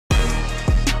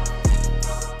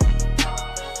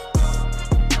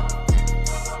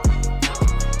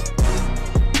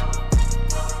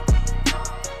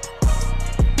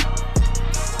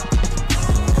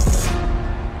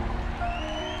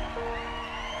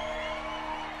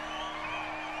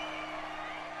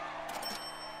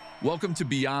Welcome to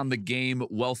Beyond the Game,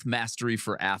 Wealth Mastery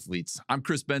for Athletes. I'm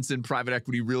Kris Benson, private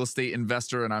equity real estate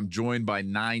investor, and I'm joined by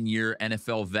 9-year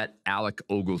NFL vet Alec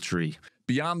Ogletree.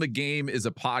 Beyond the Game is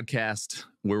a podcast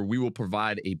where we will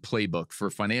provide a playbook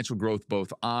for financial growth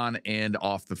both on and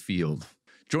off the field.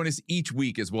 Join us each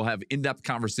week as we'll have in-depth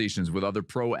conversations with other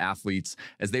pro athletes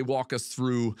as they walk us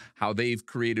through how they've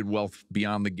created wealth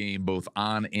beyond the game, both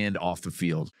on and off the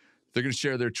field. They're going to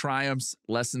share their triumphs,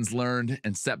 lessons learned,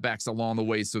 and setbacks along the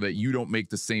way so that you don't make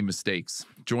the same mistakes.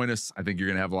 Join us. I think you're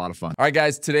going to have a lot of fun. All right,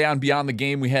 guys, today on Beyond the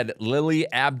Game, we had Lily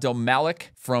Abdelmalek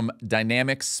from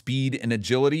Dynamic Speed and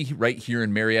Agility right here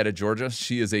in Marietta, Georgia.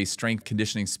 She is a strength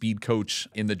conditioning speed coach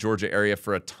in the Georgia area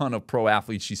for a ton of pro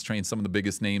athletes. She's trained some of the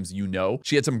biggest names you know.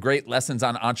 She had some great lessons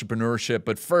on entrepreneurship,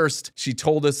 but first, she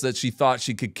told us that she thought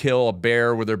she could kill a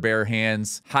bear with her bare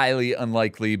hands. Highly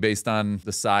unlikely based on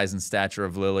the size and stature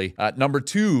of Lily. Number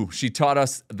two, she taught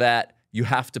us that you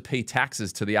have to pay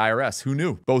taxes to the IRS. Who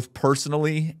knew? Both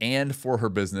personally and for her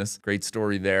business. Great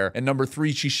story there. And number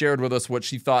three, she shared with us what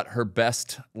she thought her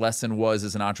best lesson was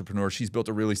as an entrepreneur. She's built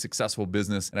a really successful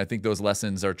business, and I think those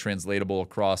lessons are translatable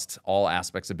across all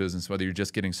aspects of business, whether you're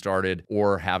just getting started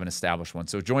or have an established one.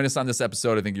 So join us on this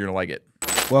episode. I think you're gonna like it.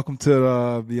 Welcome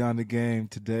to Beyond the Game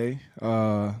today.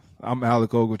 I'm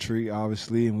Alec Ogletree,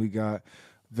 obviously, and we got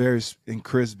and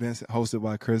Kris Benson, hosted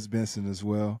by Kris Benson as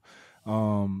well.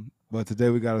 But today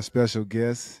we got a special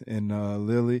guest in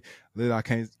Lily. Lily, I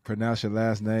can't pronounce your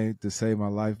last name to save my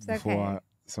life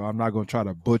so I'm not going to try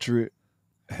to butcher it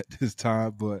at this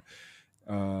time. But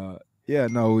we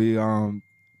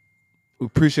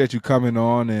appreciate you coming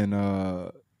on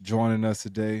and joining us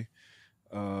today.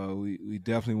 We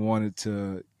definitely wanted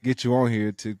to get you on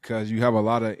here because you have a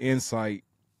lot of insight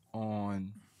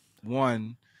on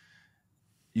one.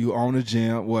 You own a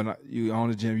gym. Well, you own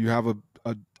a gym. You have a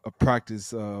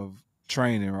practice of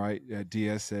training, right, at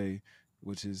DSA,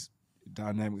 which is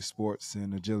Dynamic Sports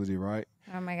and Agility, right?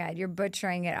 Oh, my God. You're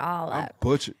butchering it all up.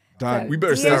 Butcher. We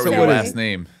better start with your last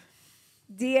name.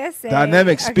 DSA.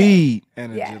 Dynamic Speed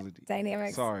and Agility.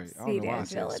 Dynamic Speed and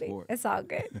Agility. Sport. It's all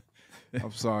good.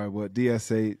 I'm sorry, but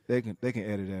DSA, they can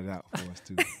edit that out for us,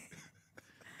 too.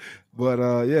 But,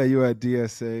 you're at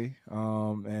DSA,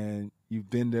 and you've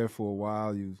been there for a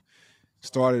while. You've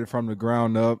started from the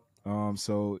ground up.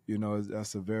 So,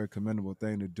 that's a very commendable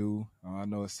thing to do. I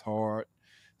know it's hard.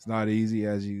 It's not easy,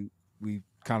 as we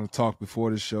kind of talked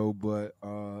before the show. But,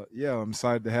 I'm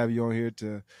excited to have you on here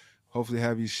to hopefully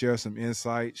have you share some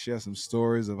insight, share some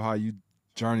stories of how you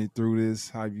journeyed through this,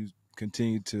 how you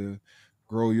continue to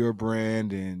grow your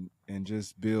brand and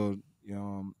just build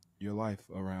your life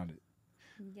around it.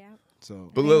 Yeah.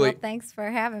 But Lily, well, thanks for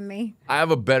having me. I have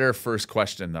a better first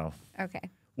question, though.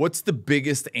 Okay. What's the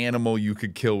biggest animal you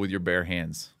could kill with your bare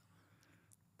hands?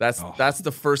 That's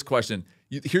the first question.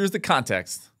 Here's the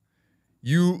context.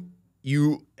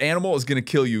 Animal is going to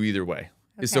kill you either way.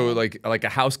 Okay. So like a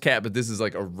house cat, but this is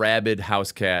like a rabid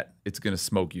house cat. It's going to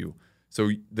smoke you. So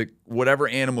whatever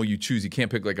animal you choose, you can't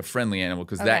pick like a friendly animal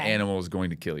because that animal is going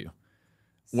to kill you.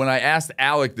 When I asked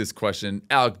Alec this question,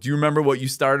 Alec, do you remember what you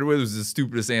started with? It was the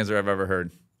stupidest answer I've ever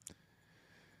heard.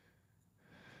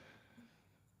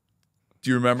 Do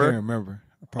you remember? I can't remember.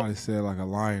 I probably said like a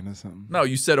lion or something. No,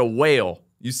 you said a whale.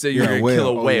 You said you're going to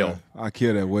kill a whale. Yeah. I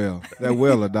kill that whale. That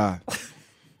whale will die.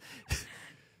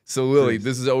 So, Lily,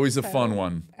 this is always a fun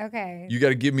one. Okay. You got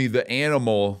to give me the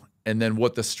animal and then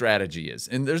what the strategy is.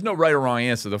 And there's no right or wrong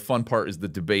answer. The fun part is the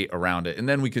debate around it. And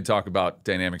then we could talk about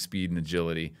dynamic speed and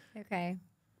agility. Okay.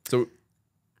 So,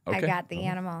 I got the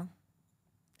animal.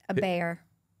 A bear.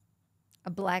 A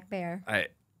black bear.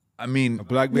 I mean. A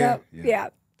black bear? Yep. Yeah.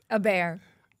 A bear.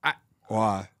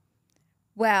 Why?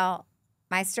 Well,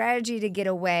 my strategy to get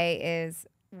away is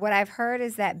what I've heard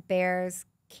is that bears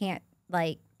can't,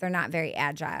 they're not very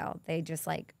agile. They just,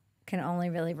 can only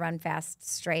really run fast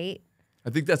straight. I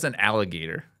think that's an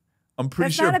alligator. I'm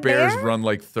pretty sure bears run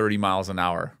like 30 miles an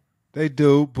hour. They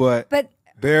do, but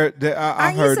bear.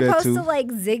 I've heard that too. Aren't you supposed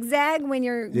to zigzag when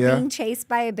you're being chased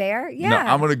by a bear? Yeah. No,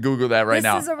 I'm gonna Google that right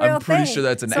now. This is a real I'm pretty thing. sure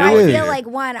that's an alligator. alligator. I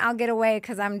feel like I'll get away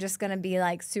because I'm just gonna be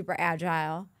super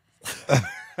agile.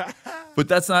 But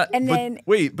that's not. And then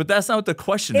but that's not what the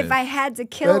question is. If I had to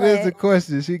kill that is the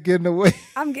question. She getting away.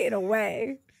 I'm getting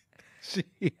away. She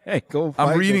ain't gonna fight.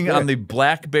 I'm reading on the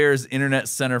Black Bears Internet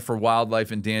Center for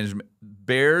Wildlife Endangerment.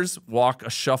 Bears walk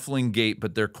a shuffling gait,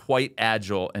 but they're quite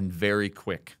agile and very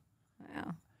quick.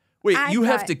 Wow. Wait, you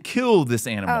have to kill this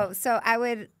animal. Oh, so I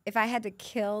would, if I had to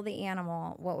kill the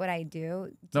animal, what would I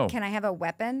do? No. Can I have a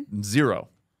weapon? 0.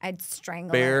 I'd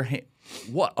strangle Bear. it.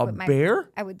 What? A with my- bear?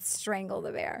 I would strangle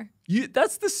the bear.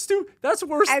 That's That's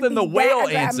worse I'd than the be whale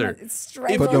that- answer. I'm If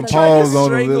strangle Put you them the try to paws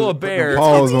on them, strangle a Put them bear,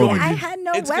 paws on I them. had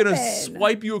no it's weapon. gonna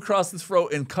swipe you across the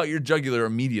throat and cut your jugular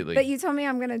immediately. But you told me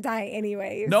I'm gonna die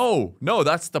anyways. No,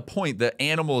 that's the point. The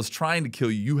animal is trying to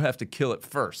kill you. You have to kill it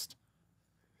first.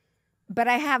 But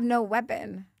I have no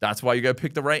weapon. That's why you got to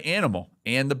pick the right animal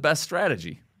and the best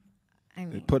strategy. I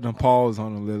mean, Put them paws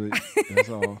on them, Lily. That's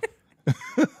all.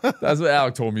 That's what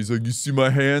Alec told me. He's like, "You see my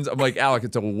hands?" I'm like, "Alec,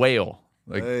 it's a whale.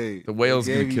 Like Hey, the whale's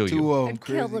they gonna gave kill you." Two of them, I'd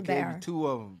Kris. kill They the gave you bear. 2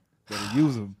 of them. Better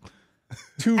use them.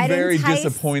 Two I'd very entice-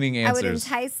 disappointing I would answers.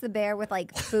 entice the bear with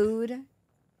like food.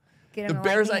 Get him The to like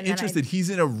bear's me, not and then interested. He's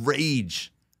in a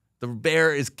rage. The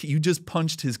bear is. You just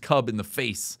punched his cub in the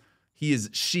face.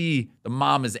 The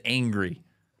mom is angry.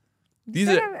 These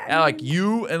But are I Alec. mean-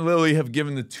 You and Lily have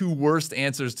given the 2 worst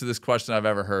answers to this question I've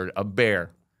ever heard. A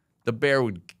bear. The bear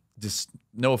would just.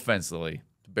 No offense, Lily.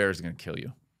 The bear's gonna kill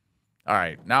you. All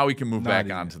right, now we can move Not back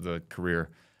even. on to the career.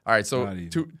 All right, so Not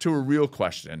even. to a real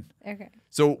question. Okay.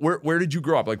 So where did you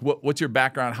grow up? Like what's your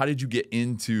background? How did you get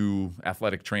into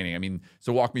athletic training? I mean,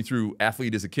 so walk me through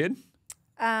athlete as a kid.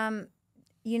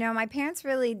 My parents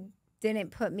really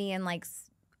didn't put me in like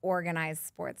organized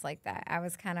sports like that. I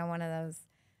was kind of one of those.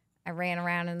 I ran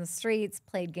around in the streets,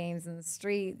 played games in the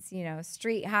streets,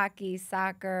 street hockey,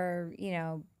 soccer,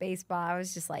 baseball. I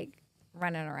was just like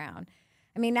running around.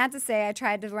 I mean, not to say I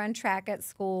tried to run track at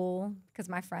school because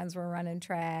my friends were running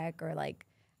track, or like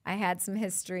I had some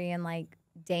history in like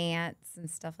dance and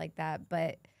stuff like that,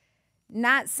 but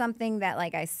not something that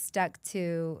like I stuck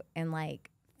to and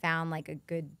like found like a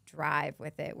good drive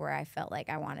with it where I felt like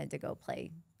I wanted to go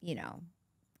play,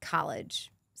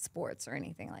 college sports or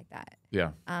anything like that.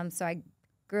 Yeah. So I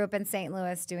grew up in St.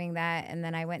 Louis doing that, and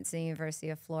then I went to the University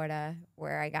of Florida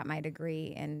where I got my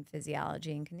degree in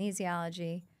physiology and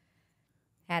kinesiology.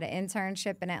 Had an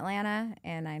internship in Atlanta,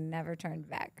 and I never turned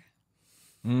back.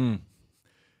 Man,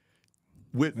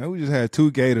 we just had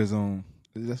 2 gators on.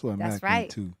 That's what That's Mac right.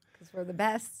 went to. Because we're the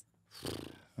best.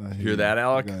 I Hear that,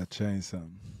 Alec? Gotta change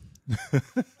something.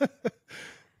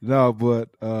 No, but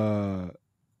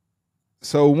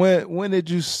so when did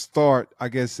you start? I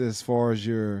guess as far as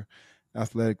your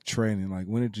athletic training, like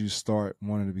when did you start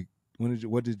wanting to be?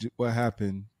 What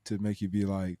happened to make you be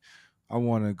like, I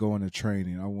want to go into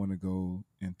training. I want to go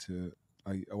into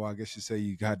I guess you say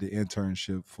you got the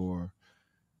internship for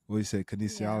what you said,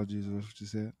 kinesiology is what you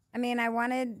said. I mean,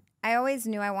 I always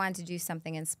knew I wanted to do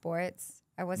something in sports.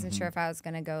 I wasn't sure if I was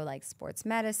going to go like sports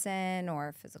medicine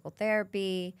or physical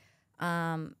therapy.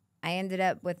 I ended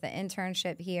up with the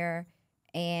internship here,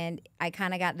 and I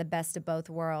kind of got the best of both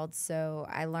worlds. So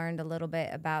I learned a little bit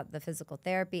about the physical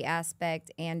therapy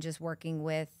aspect and just working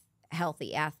with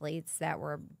healthy athletes that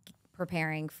were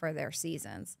preparing for their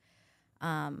seasons.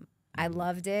 I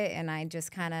loved it, and I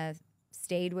just kind of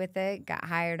stayed with it, got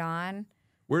hired on.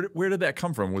 Where did that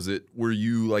come from? Were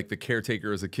you like the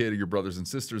caretaker as a kid of your brothers and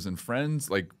sisters and friends,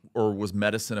 or was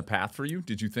medicine a path for you?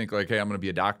 Did you think like, hey, I'm going to be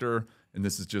a doctor, and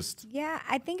this is just? Yeah,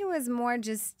 I think it was more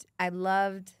just I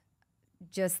loved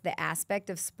just the aspect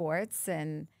of sports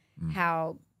and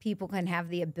how people can have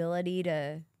the ability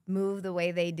to move the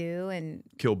way they do and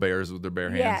Kill bears with their bare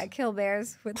hands. Yeah, kill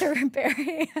bears with their bare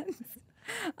hands.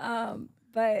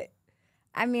 But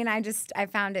I mean, I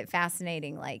found it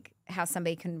fascinating, like how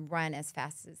somebody can run as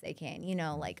fast as they can,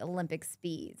 like Olympic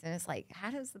speeds. And it's like,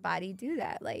 how does the body do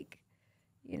that? Like,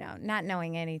 not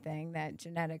knowing anything, that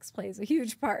genetics plays a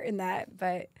huge part in that.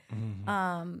 But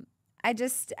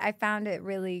I found it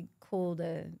really cool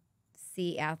to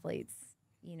see athletes,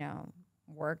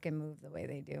 work and move the way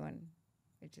they do. And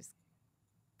it just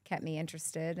kept me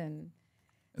interested. And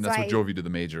that's what drove you to the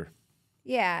major.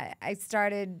 Yeah, I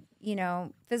started,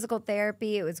 physical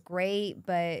therapy. It was great,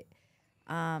 but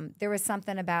there was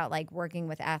something about like working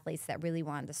with athletes that really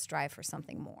wanted to strive for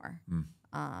something more.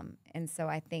 And so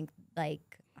I think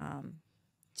like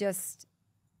just,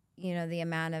 the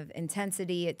amount of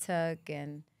intensity it took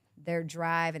and their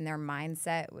drive and their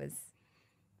mindset was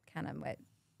kind of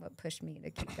what pushed me to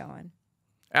keep going.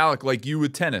 Alec, like you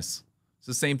with tennis, it's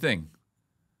the same thing.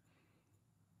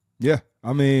 Yeah,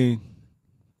 I mean,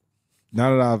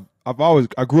 now that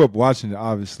I grew up watching it,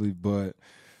 obviously, but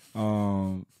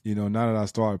now that I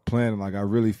started playing, like I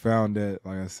really found that,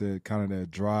 like I said, kind of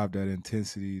that drive, that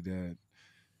intensity,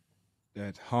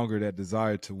 that hunger, that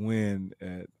desire to win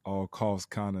at all costs,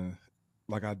 kind of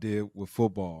like I did with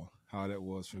football, how that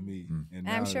was for me. And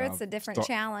I'm sure it's a different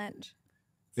challenge.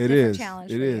 It is.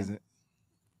 Challenge it is.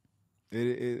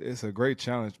 It's a great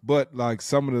challenge, but like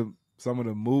some of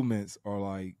the movements are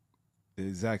like the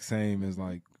exact same as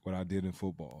like what I did in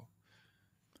football.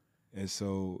 And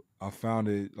so I found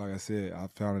it, like I said, I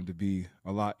found it to be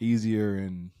a lot easier,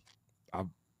 and I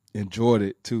enjoyed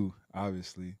it too,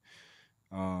 obviously.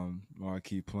 While I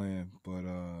keep playing. But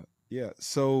yeah.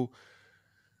 So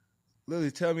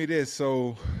Lily, tell me this.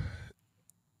 So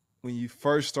when you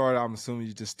first started, I'm assuming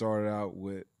you just started out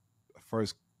with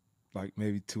first like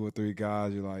maybe 2 or 3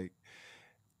 guys. You're like,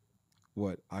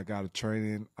 what? I got a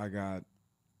training. I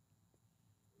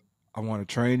want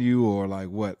to train you, or like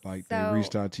what? Like they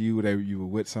reached out to you, you were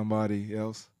with somebody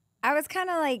else? I was kind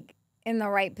of like in the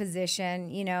right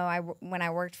position. You know, when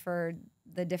I worked for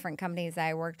the different companies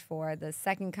I worked for, the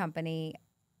second company,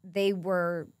 they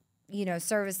were, you know,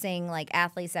 servicing like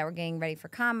athletes that were getting ready for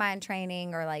combine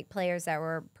training, or like players that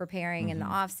were preparing in the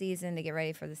off season to get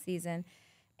ready for the season.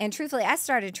 And truthfully, I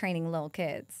started training little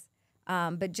kids.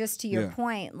 But just to your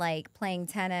point, like playing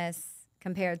tennis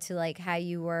compared to like how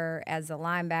you were as a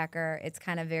linebacker, it's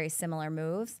kind of very similar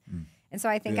moves. And so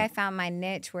I think I found my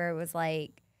niche where it was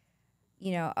like,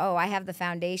 you know, oh, I have the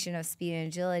foundation of speed and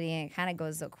agility, and it kind of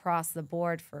goes across the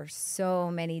board for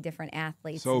so many different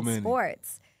athletes and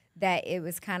sports, that it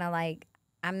was kind of like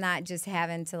I'm not just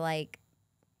having to like,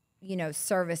 you know,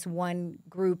 service one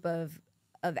group of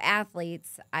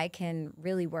athletes. I can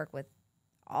really work with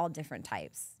all different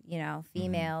types, you know,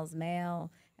 females, male.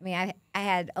 I mean, I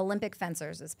had Olympic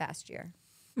fencers this past year.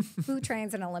 Who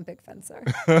trains an Olympic fencer?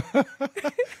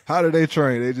 How do they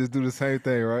train? They just do the same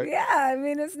thing, right? Yeah, I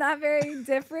mean, it's not very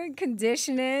different.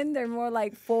 Conditioning, they're more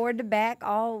like forward to back,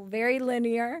 all very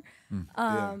linear.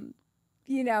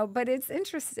 You know, but it's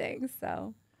interesting.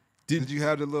 So, did you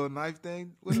have the little knife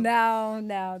thing with them?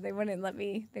 No, they wouldn't let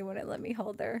me. They wouldn't let me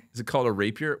hold her. Is it called a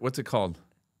rapier? What's it called?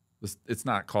 It's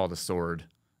not called a sword.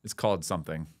 It's called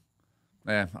something.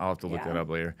 I'll have to look that up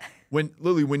later.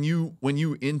 Lily, when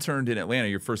you interned in Atlanta,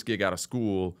 your first gig out of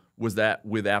school, was that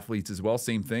with athletes as well?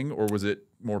 Same thing, or was it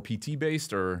more PT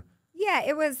based, or? Yeah,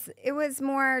 it was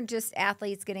more just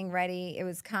athletes getting ready. It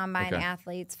was combine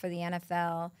athletes for the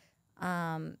NFL.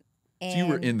 So you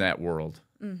were in that world.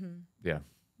 Yeah.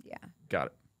 Got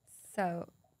it. So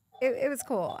it was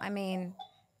cool. I mean,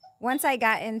 once I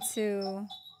got into.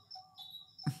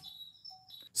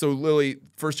 So Lily,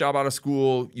 first job out of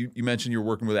school, you mentioned you're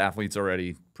working with athletes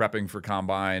already, prepping for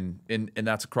combine, and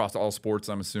that's across all sports,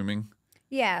 I'm assuming?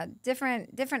 Yeah,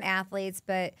 different athletes,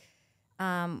 but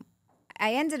I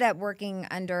ended up working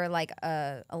under like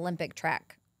a Olympic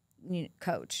track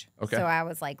coach. Okay. So I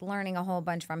was like learning a whole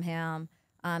bunch from him.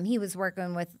 He was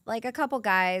working with like a couple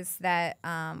guys that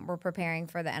were preparing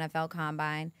for the NFL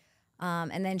combine.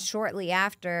 And then shortly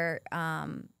after,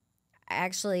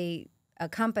 actually a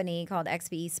company called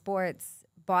XBE Sports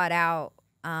bought out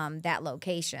that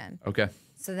location. Okay.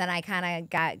 So then I kind of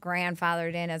got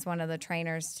grandfathered in as one of the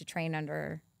trainers to train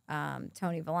under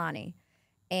Tony Villani.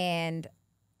 And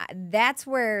that's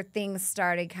where things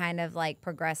started kind of like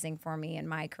progressing for me in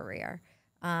my career.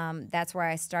 That's where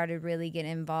I started really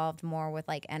getting involved more with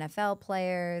like NFL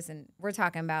players. And we're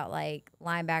talking about like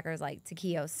linebackers like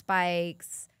Takeo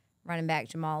Spikes, running back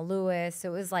Jamal Lewis.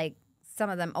 So it was like some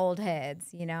of them old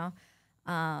heads, you know.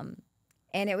 And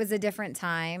it was a different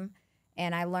time,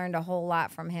 and I learned a whole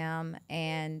lot from him,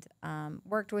 and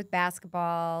worked with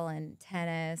basketball and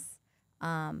tennis.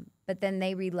 But then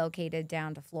they relocated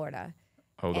down to Florida.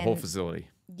 Oh, the whole facility.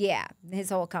 Yeah, his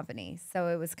whole company. So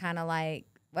it was kind of like,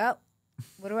 well,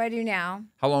 what do I do now?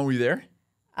 How long were you there?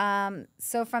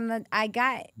 So I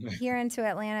got here into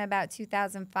Atlanta about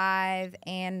 2005,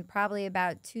 and probably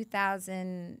about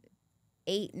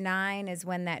 2008-09 is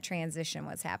when that transition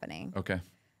was happening. Okay.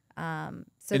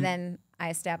 So then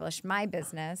I established my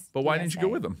business. But why didn't you go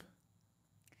with them?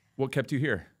 What kept you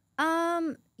here?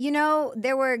 You know,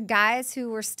 there were guys who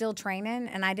were still training,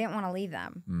 and I didn't want to leave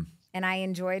them. And I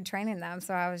enjoyed training them.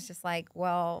 So I was just like,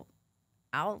 well,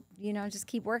 I'll, just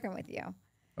keep working with you.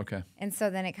 Okay. And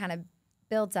so then it kind of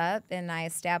built up, and I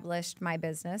established my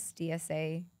business,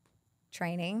 DSA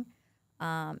Training.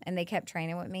 And they kept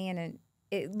training with me, and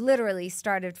it literally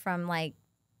started from like,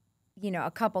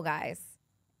 a couple guys,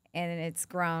 and it's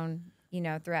grown,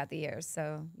 throughout the years.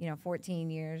 So,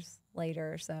 14 years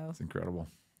later or so. It's incredible.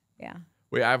 Yeah.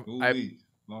 Wait,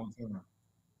 Long time.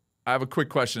 I have a quick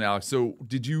question, Alex. So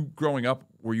did you, growing up,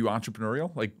 were you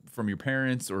entrepreneurial, like from your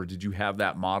parents, or did you have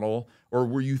that model? Or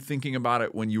were you thinking about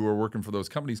it when you were working for those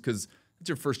companies? Because it's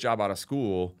your first job out of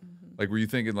school. Like, were you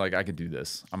thinking, like, I could do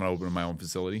this? I'm going to open my own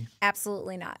facility?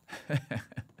 Absolutely not.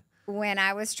 When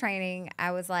I was training,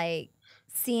 I was, like,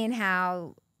 seeing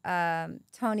how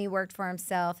Tony worked for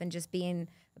himself and just being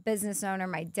a business owner.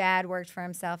 My dad worked for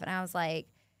himself. And I was like,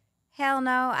 hell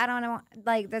no, I don't know.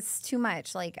 Like, that's too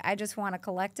much. Like, I just want to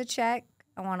collect a check.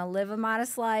 I want to live a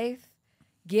modest life,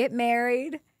 get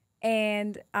married,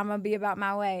 and I'm going to be about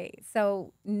my way.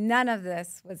 So none of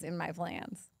this was in my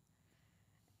plans.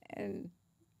 And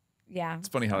yeah. It's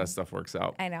funny how that stuff works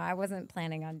out. I know. I wasn't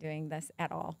planning on doing this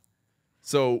at all.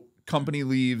 So company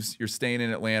leaves, you're staying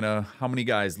in Atlanta. How many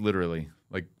guys, literally?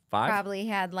 Like 5? Probably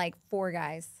had like 4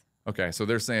 guys. Okay, so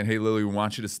they're saying, hey, Lily, we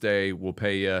want you to stay. We'll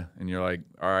pay you. And you're like,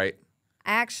 all right.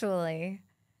 Actually,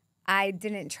 I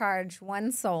didn't charge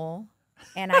one soul,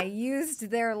 and I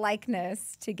used their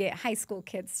likeness to get high school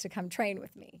kids to come train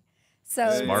with me.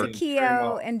 So Smart.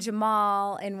 Takeo and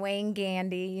Jamal and Wayne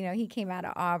Gandy, you know, he came out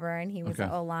of Auburn. He was Okay. an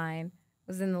O-line,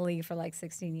 was in the league for like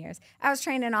 16 years. I was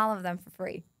training all of them for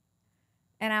free.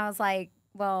 And I was like,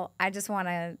 well, I just want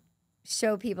to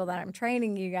show people that I'm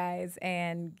training you guys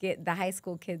and get the high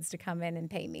school kids to come in and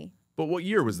pay me. But what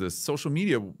year was this? Social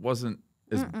media wasn't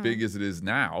as big as it is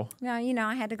now. No, you know,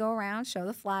 I had to go around, show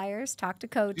the flyers, talk to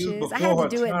coaches. before I had to her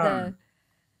do time.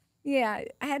 I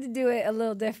had to do it a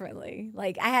little differently.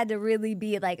 Like I had to really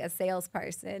be like a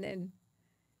salesperson and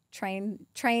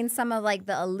train some of like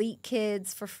the elite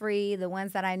kids for free, the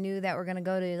ones that I knew that were going to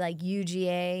go to like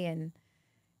UGA,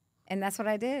 and that's what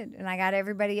I did. And I got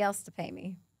everybody else to pay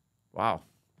me. Wow.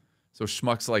 So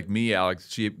schmucks like me, Alex,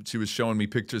 she was showing me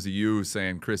pictures of you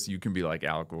saying, Kris, you can be like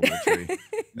Alec Ogletree.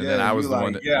 And then I was the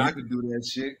one that, I could do that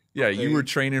shit. yeah, Okay. you were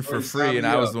training for First free time and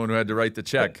I was the one who had to write the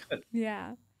check.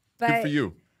 Yeah. Good But for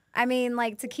you. I mean,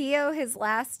 like Takeo, his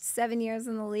last 7 years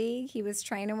in the league, he was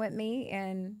training with me,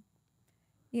 and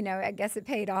you know, I guess it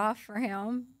paid off for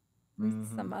him.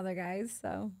 With some other guys,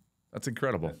 so That's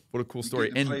incredible. What a cool You story.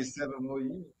 get to And play 7 more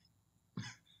years.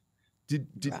 did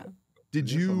wow. did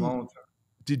That's a you long time.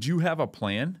 did you have a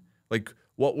plan? Like,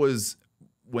 what was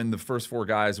when the first 4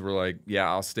 guys were like, yeah,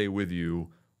 I'll stay with you?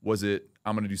 Was it,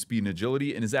 I'm going to do speed and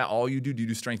agility? And is that all you do? Do you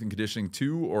do strength and conditioning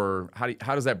too? Or how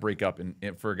does that break up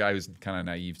for a guy who's kind of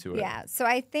naive to it? Yeah, so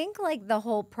I think like the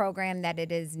whole program that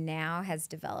it is now has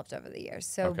developed over the years.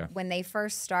 So Okay. when they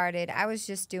first started, I was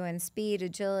just doing speed,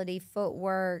 agility,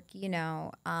 footwork, you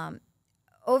know.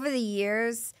 Over the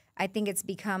years, I think it's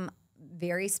become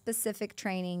very specific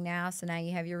training now. So now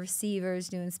you have your receivers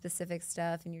doing specific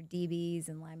stuff and your DBs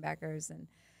and linebackers. And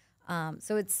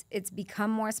so it's become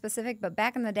more specific. But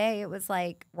back in the day, it was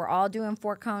like we're all doing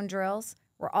 4-cone drills.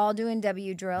 We're all doing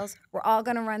W drills. We're all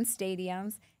going to run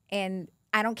stadiums. And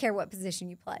I don't care what position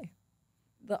you play.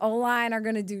 The O-line are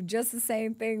going to do just the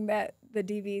same thing that the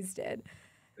DBs did.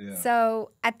 Yeah.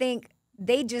 So I think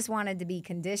they just wanted to be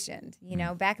conditioned. You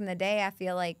know, back in the day, I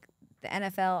feel like the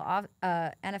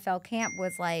NFL camp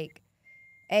was like,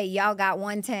 hey, y'all got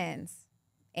 110s.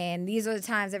 And these are the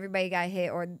times everybody got hit,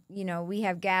 or, you know, we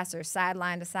have gassers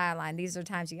sideline to sideline. These are the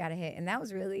times you got to hit. And that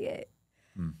was really it.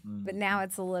 But now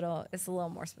it's a little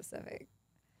more specific.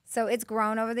 So it's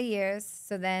grown over the years.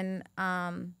 So then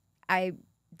I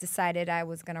decided I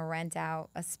was going to rent out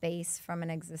a space from an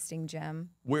existing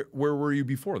gym. Where were you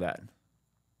before that?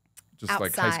 Just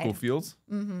like high school Outside. fields?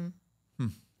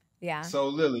 Yeah. So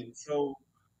Lily,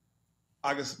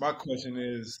 I guess my question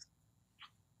is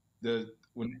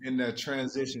when in that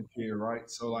transition period, right?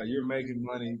 So like you're making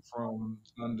money from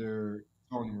under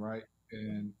Tony, right?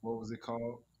 And what was it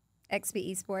called?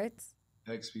 XP Esports.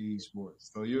 XP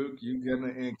Sports. So you getting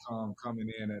an income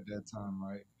coming in at that time,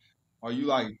 right? Are you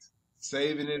like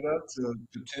saving it up to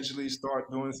potentially start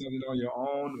doing something on your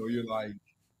own, or you're like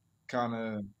kind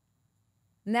of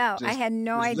No, I just- had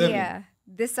no just idea. living.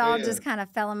 This all Yeah. just kind of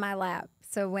fell in my lap.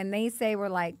 So when they say we're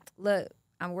like, look,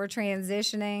 we're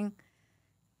transitioning,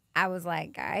 I was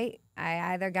like, all right,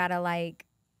 I either got to like,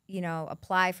 you know,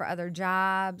 apply for other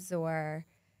jobs or,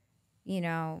 you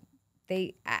know,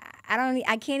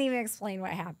 I can't even explain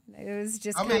what happened. It was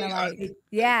just I kind mean, of like,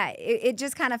 it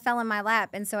just kind of fell in my lap.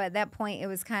 And so at that point, it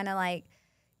was kind of like,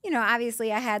 you know,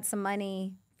 obviously I had some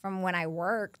money from when I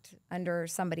worked under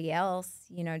somebody else,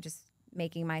 you know, just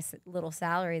making my little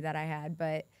salary that I had.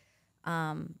 But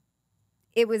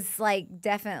it was like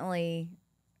definitely,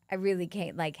 I really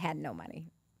had no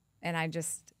money. And I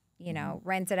just, you know,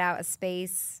 rented out a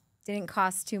space, didn't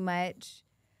cost too much.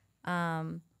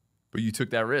 But you took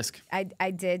that risk.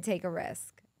 I did take a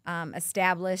risk.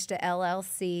 Established a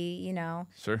LLC, you know.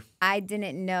 Sure. I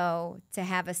didn't know to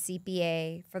have a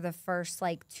CPA for the first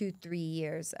like 2-3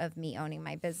 years of me owning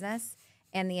my business,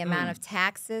 and the amount of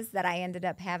taxes that I ended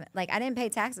up having. Like I didn't pay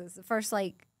taxes the first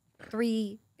like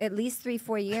at least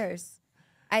 3-4 years.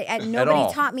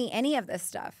 Nobody taught me any of this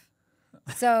stuff.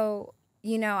 So,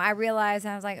 you know, I realized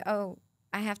I was like, oh,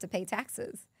 I have to pay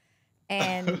taxes.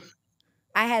 And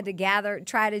I had to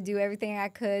try to do everything I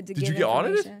could to Did get you get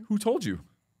audited? information. Who told you?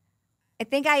 I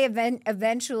think I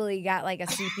eventually got like a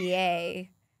CPA.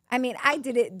 I mean, I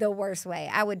did it the worst way.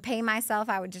 I would pay myself.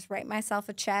 I would just write myself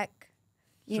a check,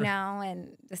 you know,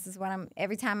 and this is what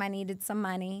every time I needed some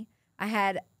money, I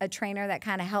had a trainer that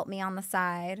kind of helped me on the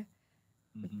side,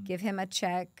 give him a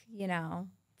check, you know,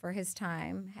 for his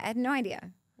time. I had no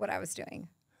idea what I was doing.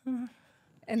 And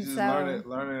just so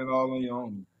learning it all on your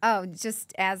own. Oh,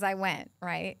 just as I went,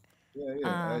 right?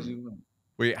 Yeah, as you went.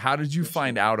 Wait, how did you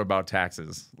find out about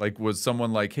taxes? Like, was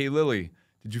someone like, "Hey, Lily,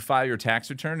 did you file your tax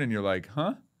return?" And you're like,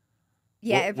 "Huh?"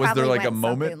 Yeah, it was probably there like a went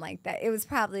moment something like that? It was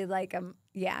probably like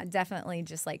definitely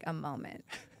just like a moment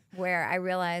where I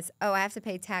realized, oh, I have to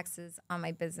pay taxes on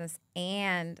my business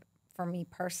and for me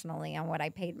personally on what I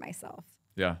paid myself.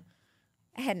 Yeah.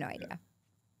 I had no idea.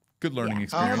 Good learning Yeah.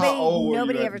 experience.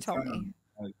 Nobody ever told me.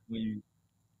 Like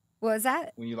What was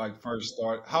that? When you like first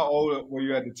started, how old were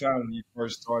you at the time when you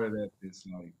first started at this?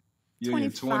 Like, you're in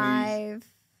your 25.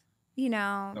 You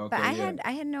know, Okay, but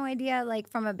I had no idea, like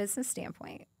from a business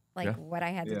standpoint, like what I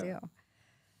had to do.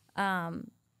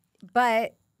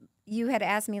 But you had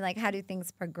asked me like, how do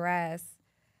things progress?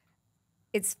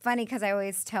 It's funny because I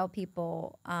always tell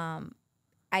people,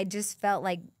 I just felt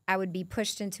like I would be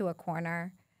pushed into a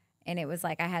corner, and it was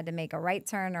like I had to make a right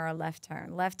turn or a left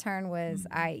turn. Left turn was,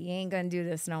 you ain't gonna do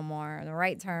this no more. The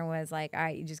right turn was like, all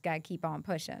right, you just gotta keep on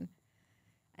pushing.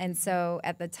 And so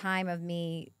at the time of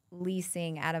me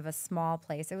leasing out of a small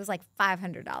place, it was like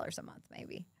 $500 a month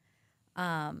maybe.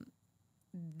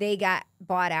 They got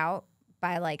bought out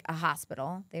by like a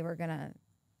hospital. They were gonna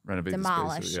Renovate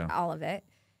demolish the space, all of it.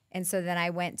 And so then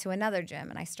I went to another gym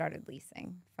and I started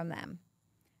leasing from them.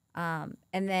 And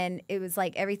then it was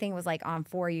like everything was like on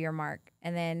 4-year mark.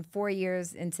 And then 4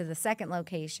 years into the second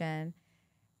location,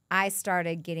 I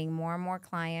started getting more and more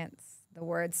clients. The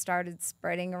word started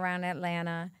spreading around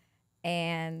Atlanta.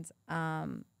 And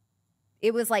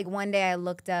it was like one day I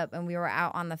looked up and we were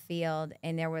out on the field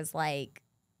and there was like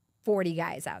 40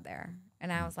 guys out there.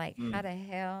 And I was like, how the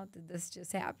hell did this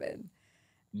just happen?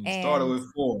 Started with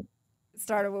 4.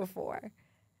 Started with 4.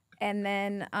 And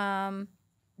then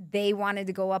they wanted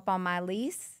to go up on my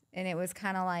lease. And it was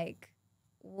kind of like,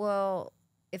 well,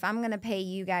 if I'm going to pay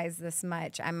you guys this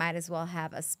much, I might as well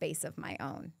have a space of my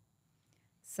own.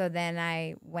 So then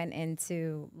I went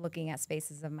into looking at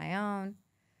spaces of my own.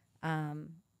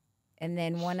 And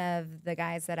then one of the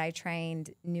guys that I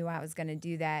trained knew I was going to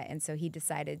do that. And so he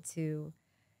decided to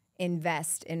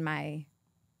invest in my,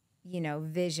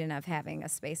 vision of having a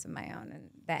space of my own. And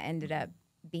that ended up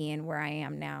being where I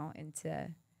am now,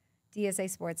 into DSA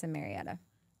Sports in Marietta.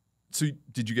 So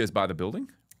did you guys buy the building?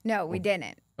 No, we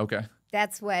didn't. Okay.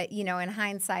 That's what, in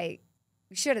hindsight,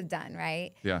 we should have done,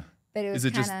 right? Yeah. But it was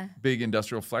Is it just big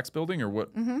industrial flex building or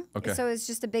what? Mm-hmm. Okay. So it's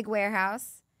just a big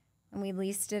warehouse, and we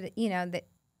leased it.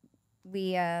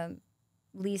 We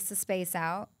leased the space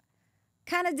out.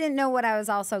 Kind of didn't know what I was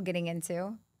also getting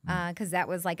into because that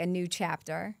was like a new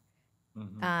chapter.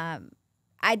 Mm-hmm.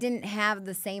 I didn't have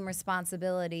the same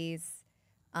responsibilities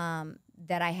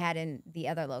that I had in the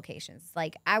other locations.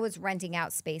 Like I was renting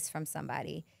out space from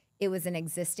somebody. It was an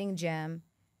existing gym.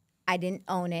 I didn't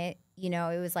own it.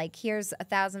 It was like, here's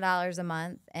 $1,000 a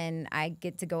month and I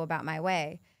get to go about my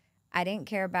way. I didn't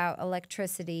care about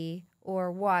electricity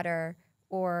or water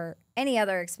or any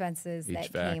other expenses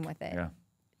HVAC, that came with it. Yeah.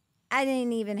 I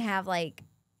didn't even have like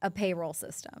a payroll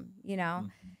system, Mm-hmm.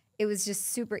 It was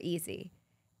just super easy.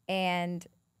 And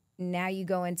now you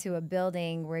go into a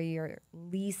building where you're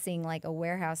leasing like a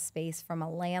warehouse space from a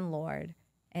landlord.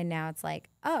 And now it's like,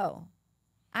 oh,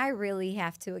 I really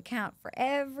have to account for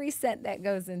every cent that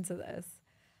goes into this.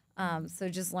 So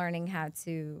just learning how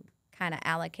to kind of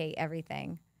allocate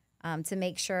everything to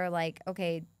make sure like,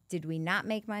 okay, did we not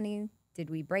make money? Did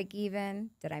we break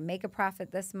even? Did I make a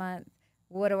profit this month?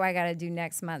 What do I got to do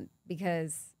next month?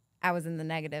 Because I was in the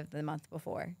negative the month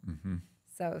before. Mm-hmm.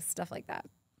 So stuff like that.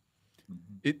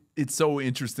 It's so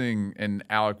interesting. And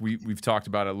Alec, we've talked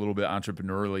about it a little bit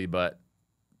entrepreneurially, but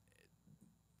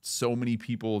so many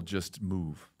people just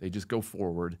move. They just go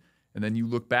forward. And then you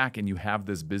look back and you have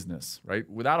this business, right?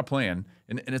 Without a plan.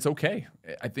 And it's okay.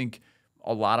 I think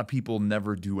a lot of people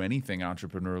never do anything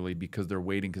entrepreneurially because they're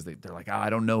waiting because they're like, I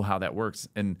don't know how that works.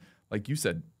 And like you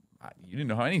said, you didn't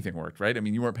know how anything worked, right? I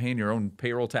mean, you weren't paying your own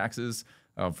payroll taxes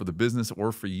for the business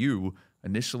or for you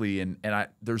initially. And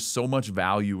there's so much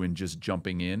value in just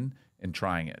jumping in and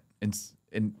trying it.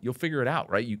 And you'll figure it out,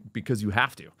 right? Because you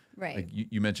have to. Right. Like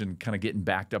you mentioned kind of getting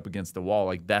backed up against the wall.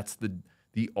 Like that's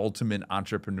the ultimate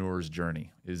entrepreneur's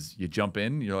journey is you jump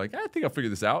in, you're like, I think I'll figure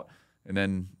this out. And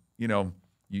then,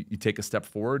 you take a step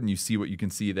forward and you see what you can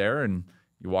see there and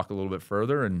you walk a little bit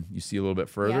further and you see a little bit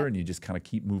further and you just kind of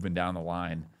keep moving down the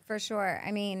line. For sure.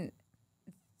 I mean,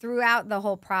 throughout the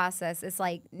whole process, it's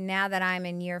like now that I'm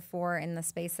in year 4 in the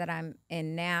space that I'm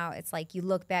in now, it's like you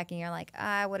look back and you're like,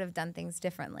 I would have done things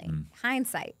differently.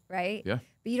 Hindsight, right? Yeah.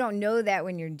 But you don't know that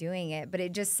when you're doing it, but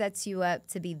it just sets you up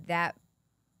to be that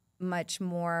much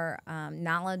more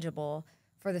knowledgeable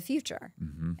for the future.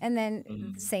 And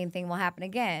then the same thing will happen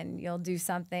again. You'll do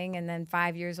something and then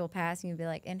 5 years will pass and you'll be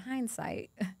like, in hindsight.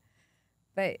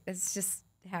 But it's just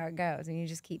how it goes, and you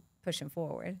just keep pushing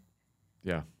forward.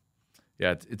 Yeah.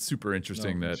 Yeah, it's super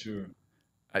interesting No, for that sure.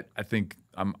 I think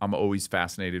I'm always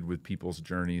fascinated with people's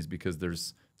journeys because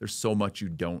there's so much you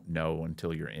don't know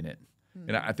until you're in it.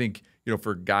 And I think,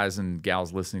 for guys and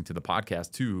gals listening to the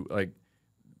podcast too, like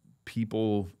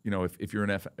people, if you're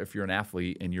an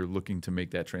athlete and you're looking to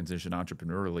make that transition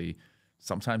entrepreneurially,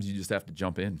 sometimes you just have to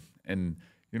jump in and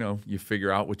you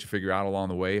figure out what you figure out along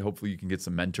the way. Hopefully you can get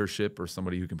some mentorship or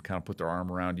somebody who can kind of put their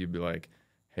arm around you and be like,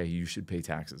 hey, you should pay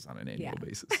taxes on an annual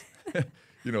basis.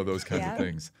 Those kinds of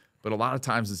things. But a lot of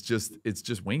times it's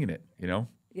just winging it,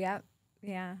 Yep.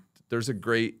 Yeah. There's a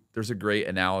great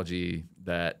analogy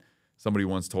that somebody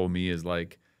once told me is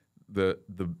like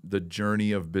the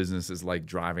journey of business is like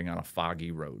driving on a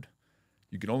foggy road.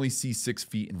 You can only see 6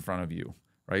 feet in front of you,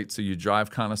 right? So you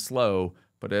drive kind of slow,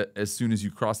 but as soon as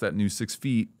you cross that new 6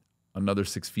 feet, another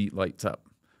 6 feet lights up.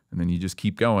 And then you just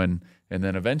keep going. And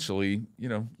then eventually,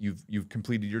 you've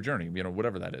completed your journey,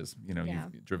 whatever that is.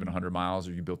 You've driven 100 miles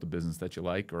or you built a business that you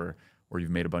like or you've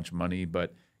made a bunch of money.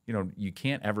 But, you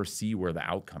can't ever see where the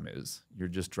outcome is. You're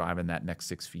just driving that next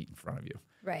 6 feet in front of you.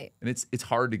 Right. And it's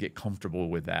hard to get comfortable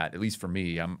with that. At least for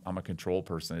me, I'm a control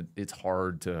person. It's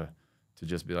hard to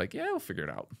just be like, yeah, we'll figure it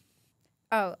out.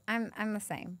 Oh, I'm the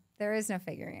same. There is no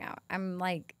figuring out. I'm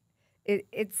like,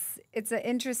 it's an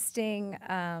interesting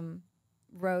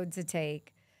road to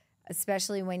take,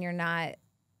 especially when you're not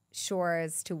sure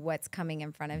as to what's coming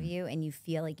in front of you and you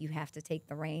feel like you have to take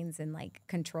the reins and like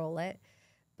control it.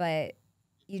 But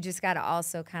you just got to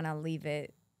also kind of leave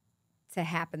it to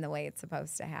happen the way it's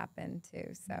supposed to happen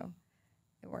too. So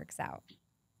it works out.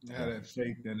 Have that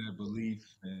faith and that belief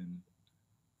and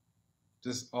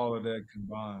just all of that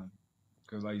combined.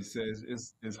 Because like you said,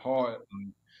 it's hard.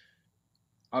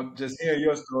 I'm just hearing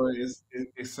your story.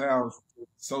 It sounds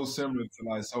so similar to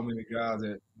like so many guys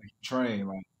that like train.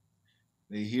 Like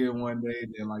they hear one day,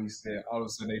 then like you said, all of a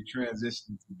sudden they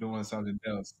transition to doing something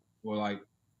else. Or like,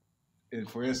 and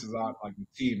for instance, like the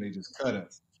team, they just cut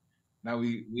us. Now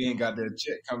we ain't got that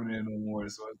check coming in no more.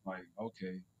 So it's like,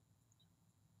 okay,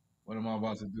 what am I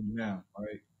about to do now?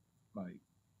 Right? Like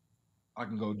I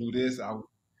can go do this.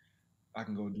 I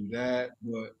can go do that.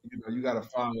 But you got to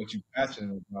find what you're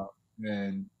passionate about.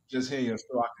 And just hearing your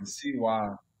story, I can see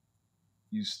why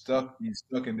you stuck in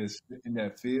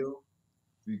that field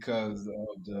because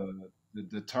of the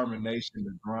determination,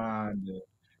 the grind,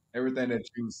 everything that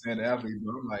you were saying to athletes.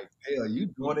 But I'm like, hell, you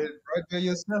doing it right there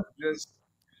yourself, just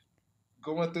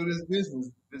going through this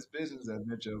business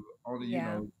adventure. Only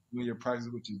when you're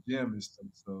practicing with your gym and stuff.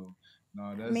 So no,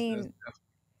 that's definitely.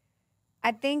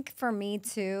 I think for me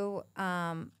too,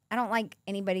 I don't like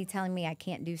anybody telling me I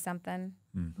can't do something.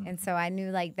 Mm-hmm. And so I knew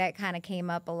like that kind of came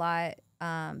up a lot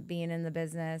being in the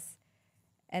business.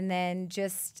 And then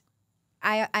just,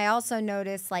 I also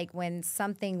noticed like when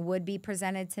something would be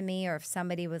presented to me or if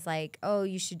somebody was like, oh,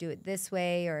 you should do it this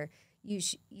way or you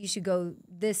should go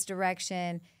this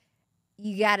direction,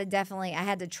 you got to definitely, I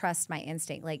had to trust my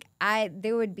instinct. Like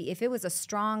there would be, if it was a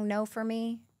strong no for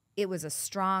me, it was a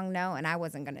strong no, and I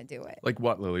wasn't going to do it. Like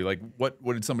what, Lily? Like what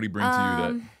did somebody bring to you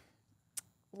that?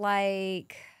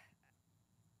 Like,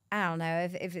 I don't know.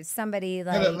 If it's somebody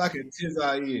like. Tell it like it is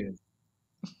I is.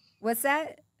 What's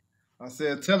that? I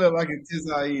said, tell it like it is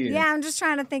I is. Yeah, I'm just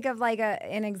trying to think of like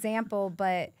an example,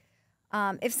 but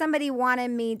if somebody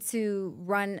wanted me to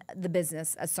run the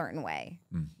business a certain way,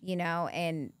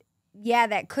 and yeah,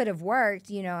 that could have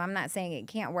worked, I'm not saying it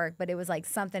can't work, but it was like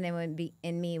something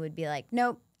in me would be like,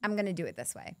 nope, I'm going to do it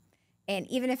this way. And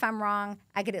even if I'm wrong,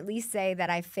 I could at least say that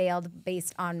I failed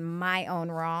based on my own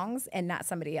wrongs and not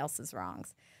somebody else's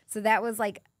wrongs. So that was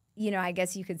like, I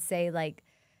guess you could say like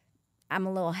I'm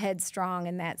a little headstrong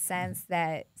in that sense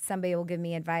that somebody will give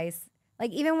me advice.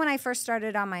 Like even when I first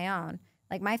started on my own,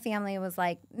 like my family was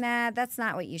like, nah, that's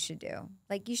not what you should do.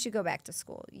 Like you should go back to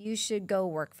school. You should go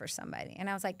work for somebody. And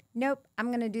I was like, nope, I'm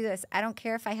going to do this. I don't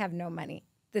care if I have no money.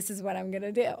 This is what I'm going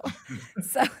to do.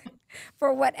 So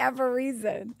for whatever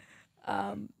reason.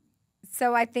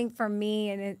 So I think for me,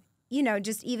 and it,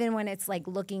 just even when it's like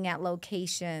looking at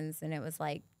locations and it was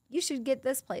like, you should get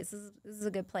this place. This is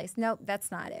a good place. Nope,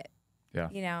 that's not it.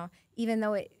 Yeah. Even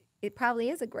though it probably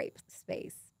is a great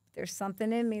space. There's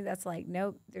something in me that's like,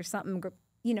 nope, there's something,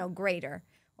 greater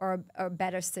or a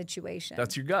better situation.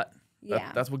 That's your gut.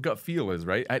 Yeah. That's what gut feel is,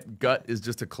 right? Gut is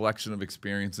just a collection of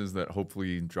experiences that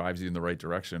hopefully drives you in the right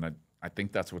direction. I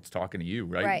think that's what's talking to you,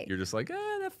 right? Right. You're just like,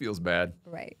 that feels bad.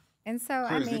 Right. And so,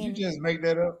 Kris, I mean, did you just make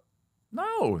that up?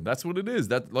 No, that's what it is.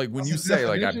 That like when That's you a say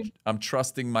like definition? I'm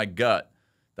trusting my gut.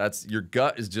 That's your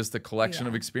gut is just a collection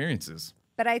of Yeah. experiences.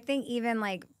 but I think even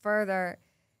like further,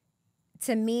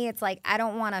 to me, it's like I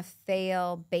don't want to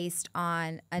fail based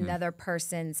on another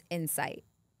person's insight.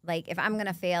 Like if I'm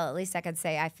gonna fail, at least I could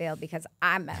say I failed because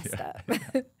I messed up.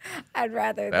 I'd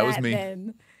rather That was me.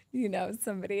 than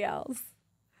somebody else.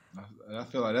 I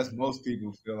feel like that's most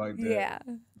people feel like that. Yeah.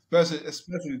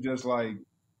 Especially just like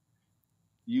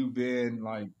you being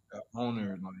like an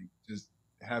owner, like just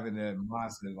having that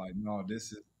mindset, like, no,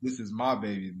 this is my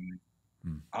baby. Like,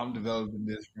 I'm developing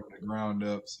this from the ground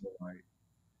up. So like,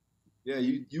 yeah,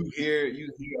 you hear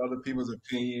other people's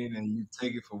opinion and you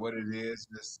take it for what it is.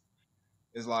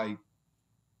 It's like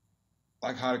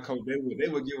how the coach they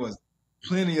would give us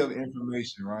plenty of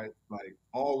information, right? Like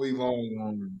all week long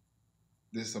on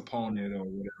this opponent or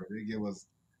whatever. They give us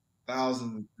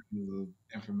thousands of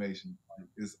information. Like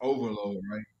it's overload,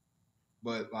 right?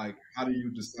 But like, how do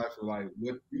you decipher like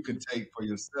what you can take for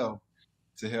yourself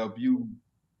to help you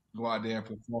go out there and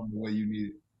perform the way you need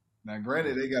it? Now,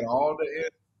 granted, they got all the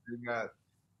answers.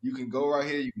 You can go right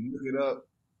here, you can look it up,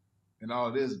 and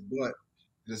all this. But at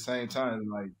the same time,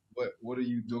 like, what are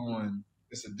you doing?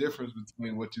 It's a difference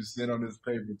between what you said on this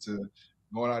paper to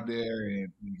going out there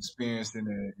and experiencing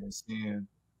it and seeing,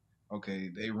 okay,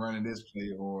 they running this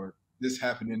play or this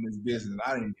happened in this business.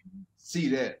 I didn't even see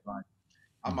that. Like,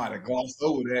 I might have glossed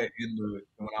over that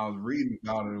when I was reading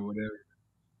about it or whatever.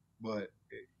 But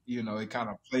it kind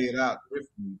of played out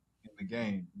differently in the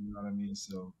game. You know what I mean?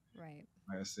 So, Right.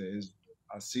 like I said,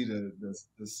 I see the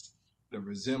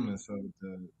resemblance of it,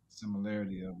 the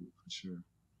similarity of it for sure.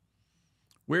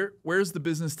 Where's the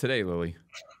business today, Lily?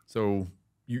 So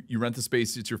you rent the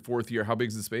space. It's your 4th year. How big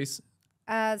is the space?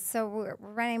 So we're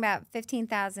running about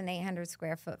 15,800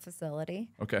 square foot facility.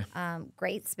 Okay.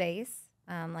 Great space.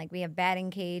 Like we have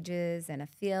batting cages and a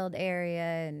field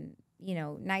area and,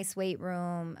 nice weight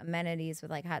room, amenities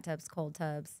with like hot tubs, cold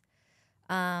tubs.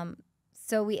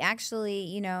 So we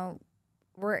actually,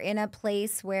 we're in a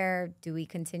place where do we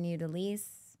continue to lease?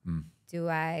 Do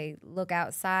I look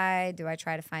outside? Do I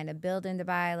try to find a building to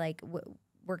buy? Like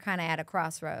we're kind of at a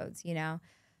crossroads,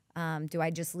 Do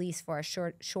I just lease for a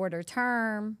shorter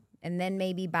term and then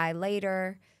maybe buy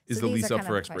later? Is the lease up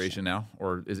for expiration now,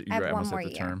 or is it you're almost at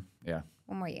the term? Yeah.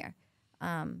 1 more year.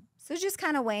 So just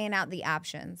kind of weighing out the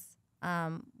options.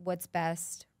 What's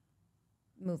best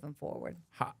moving forward.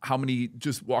 How many,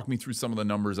 just walk me through some of the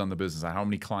numbers on the business. How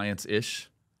many clients-ish?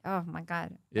 Oh, my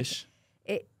God. Ish?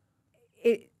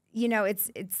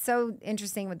 It's so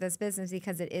interesting with this business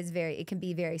because it can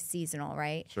be very seasonal,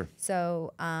 right? Sure.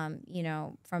 So,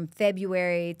 from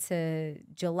February to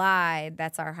July,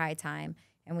 that's our high time.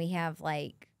 And we have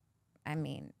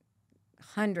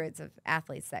hundreds of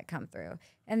athletes that come through.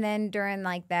 And then during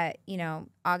that,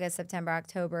 August, September,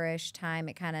 October-ish time,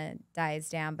 it kind of dies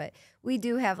down. But we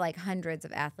do have hundreds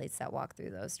of athletes that walk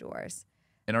through those doors.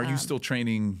 And are you still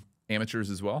training amateurs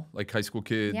as well, like high school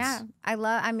kids? Yeah,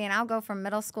 I'll go from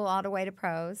middle school all the way to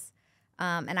pros.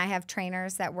 And I have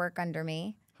trainers that work under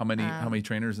me. How many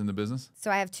trainers in the business?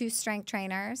 So I have 2 strength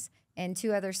trainers and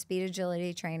 2 other speed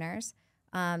agility trainers.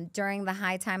 During the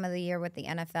high time of the year with the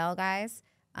NFL guys,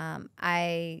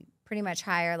 I pretty much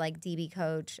hire DB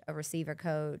coach, a receiver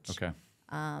coach. Okay.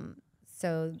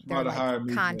 So they're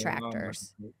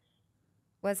contractors.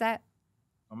 What's that?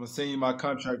 I'm going to send you my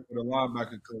contract for the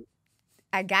linebacker coach.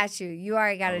 I got you. You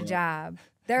already got a job.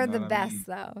 They're the best,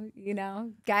 though.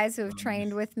 Guys who have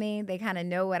trained with me, they kind of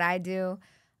know what I do,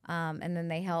 and then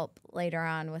they help later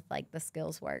on with the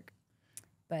skills work.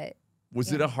 But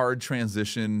was it a hard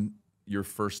transition, your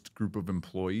first group of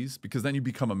employees? Because then you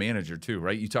become a manager too,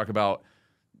 right? You talk about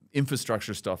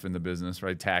infrastructure stuff in the business,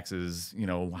 right? Taxes,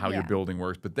 how your building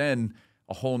works, but then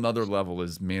a whole nother level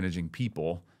is managing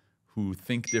people who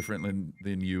think differently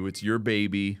than you. It's your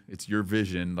baby. It's your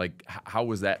vision. How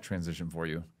was that transition for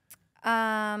you?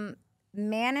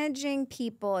 Managing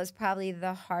people is probably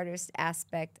the hardest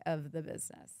aspect of the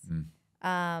business.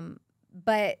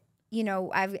 But,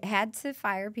 I've had to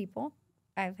fire people.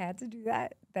 I've had to do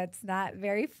that. That's not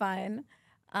very fun.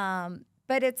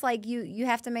 But it's you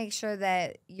have to make sure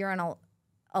that you're in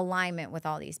alignment with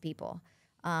all these people,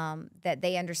 that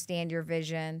they understand your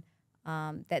vision,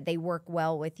 that they work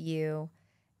well with you.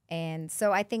 And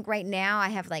so I think right now I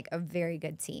have a very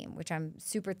good team, which I'm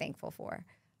super thankful for.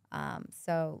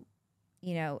 So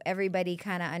you know, everybody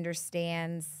kind of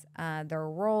understands their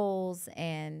roles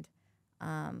and,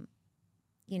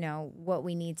 you know, what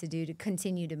we need to do to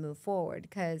continue to move forward.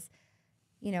 Because,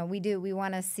 you know, we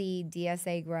want to see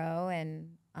DSA grow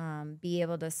and be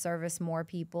able to service more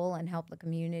people and help the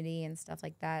community and stuff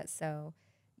like that. So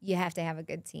you have to have a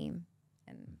good team.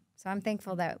 And so I'm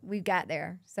thankful that we got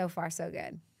there. So far, so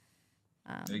good.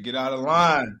 They get out of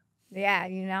line. Yeah,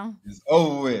 you know. It's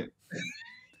over with.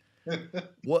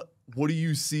 What do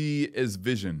you see as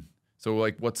vision? So,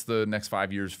 like, what's the next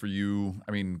 5 years for you?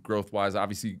 I mean, growth-wise,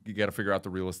 obviously, you got to figure out the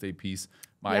real estate piece.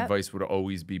 My advice would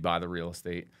always be buy the real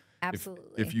estate.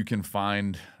 Absolutely. If you can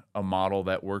find a model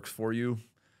that works for you,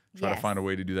 try to find a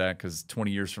way to do that, because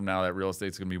 20 years from now, that real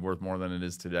estate's going to be worth more than it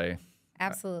is today.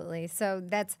 Absolutely. So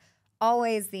that's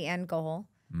always the end goal.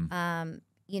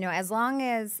 You know, as long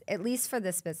as, at least for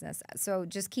this business, so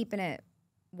just keeping it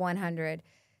 100,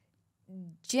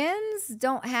 gyms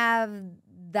don't have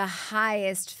the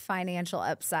highest financial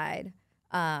upside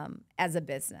as a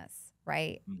business,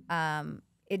 right?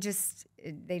 They just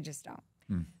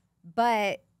don't.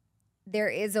 But there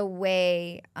is a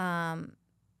way,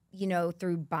 you know,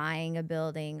 through buying a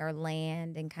building or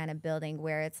land and kind of building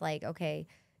where it's like, okay,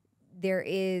 there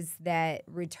is that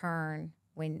return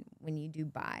when you do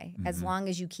buy. As long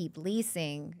as you keep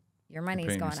leasing, your money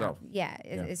is going out. Yeah,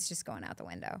 it's just going out the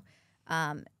window.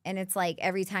 And it's like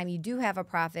every time you do have a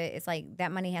profit, it's like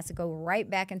that money has to go right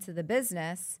back into the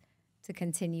business to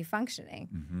continue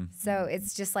functioning. So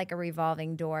it's just like a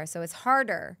revolving door. So it's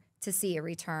harder to see a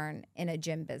return in a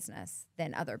gym business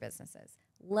than other businesses,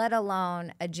 let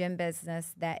alone a gym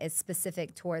business that is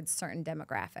specific towards certain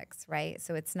demographics, right?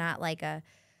 So it's not like a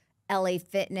LA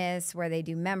Fitness where they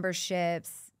do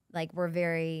memberships. Like, we're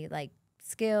very like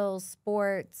skills,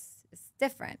 sports. It's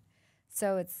different.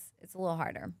 So it's a little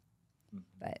harder.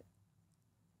 But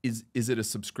is it a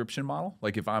subscription model?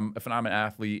 Like, if I'm an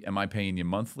athlete, am I paying you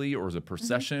monthly, or is it per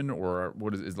session, or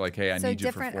what is like, hey, I need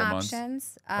you for 4 months? So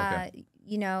different options.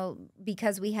 You know,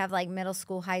 because we have like middle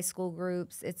school, high school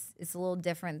groups, it's a little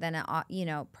different than a, you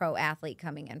know, pro athlete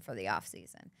coming in for the off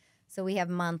season. So we have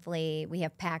monthly, we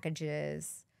have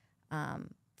packages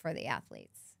for the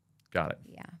athletes. Got it.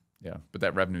 Yeah. Yeah, but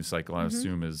that revenue cycle, I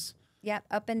assume, is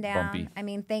up and down. bumpy. I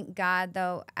mean, thank God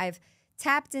though, I've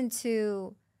tapped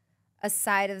into a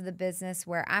side of the business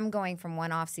where I'm going from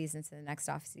one off season to the next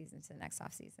off season to the next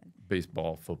off season.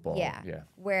 Baseball, football. Yeah.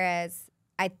 Whereas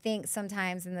I think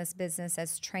sometimes in this business,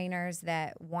 as trainers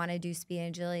that want to do speed and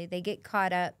agility, they get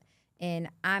caught up in,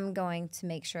 I'm going to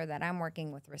make sure that I'm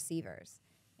working with receivers.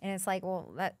 And it's like,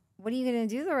 well, what are you going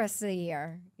to do the rest of the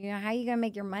year? You know, how are you going to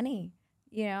make your money?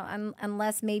 You know,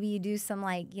 unless maybe you do some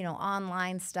like, you know,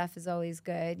 online stuff is always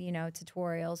good, you know,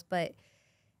 tutorials. But,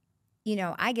 you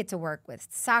know, I get to work with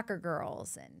soccer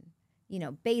girls and, you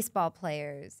know, baseball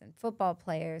players and football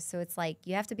players. So it's like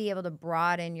you have to be able to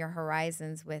broaden your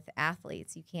horizons with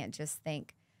athletes. You can't just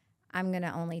think, I'm going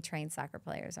to only train soccer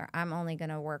players, or I'm only going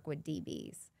to work with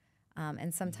DBs.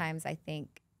 And sometimes I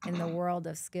think in the world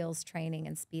of skills training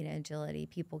and speed and agility,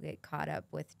 people get caught up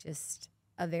with just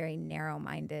a very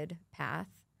narrow-minded path.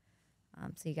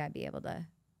 So you got to be able to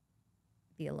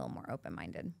be a little more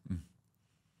open-minded.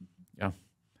 Yeah.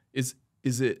 Is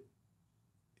it,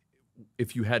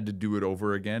 if you had to do it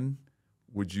over again,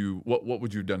 would you, what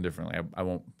would you have done differently? I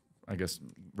won't, I guess,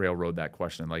 railroad that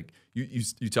question. Like,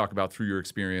 you talk about through your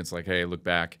experience, like, hey, look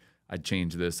back, I'd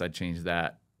change this, I'd change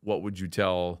that. What would you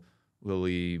tell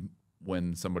Lily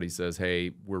when somebody says,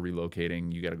 hey, we're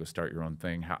relocating, you got to go start your own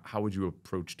thing? How would you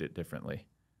approached it differently?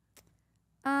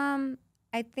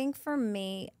 I think for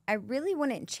me, I really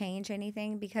wouldn't change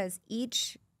anything, because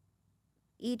each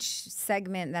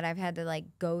segment that I've had to like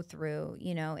go through,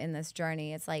 you know, in this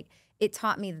journey, it's like it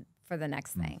taught me for the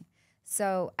next thing.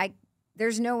 So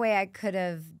there's no way I could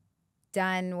have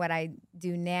done what I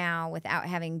do now without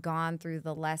having gone through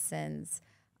the lessons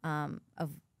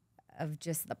of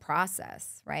just the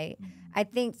process, right? I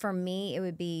think for me, it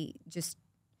would be just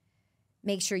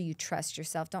make sure you trust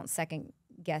yourself. Don't second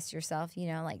guess yourself. You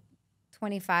know, like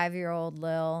 25-year-old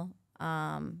Lil,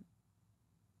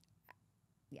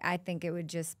 I think it would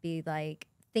just be like,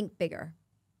 think bigger.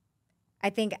 I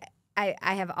think I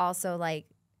have also, like,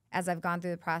 as I've gone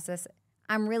through the process,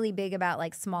 I'm really big about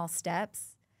like small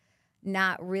steps,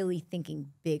 not really thinking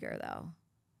bigger though.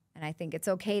 And I think it's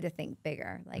okay to think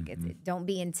bigger. Like, don't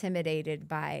be intimidated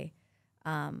by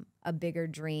a bigger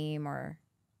dream or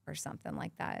something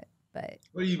like that. But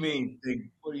what do you mean?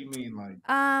 What do you mean, like?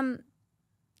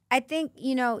 I think,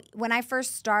 you know, when I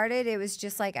first started, it was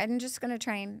just like, I'm just going to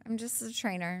train. I'm just a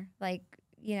trainer. Like,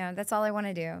 you know, that's all I want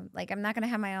to do. Like, I'm not going to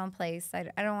have my own place. I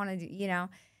don't want to do, you know.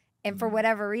 And for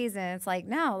whatever reason, it's like,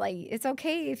 no, like, it's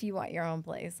okay if you want your own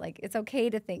place. Like, it's okay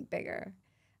to think bigger.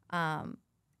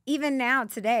 Even now,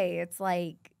 today, it's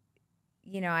like,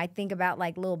 you know, I think about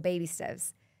like little baby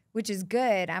steps, which is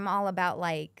good. I'm all about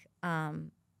like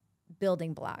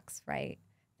building blocks, right?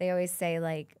 They always say,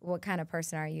 like, what kind of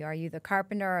person are you? Are you the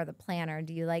carpenter or the planner?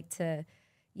 Do you like to,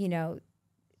 you know,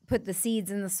 put the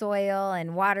seeds in the soil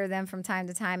and water them from time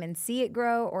to time and see it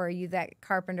grow? Or are you that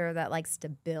carpenter that likes to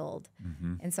build?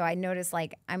 Mm-hmm. And so I notice,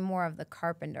 like, I'm more of the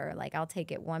carpenter. Like, I'll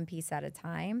take it one piece at a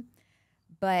time.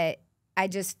 But I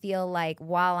just feel like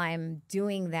while I'm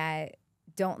doing that,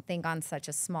 don't think on such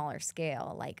a smaller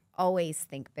scale. Like, always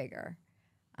think bigger.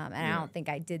 And I don't think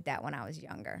I did that when I was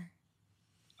younger.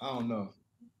 I don't know.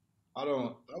 I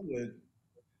would.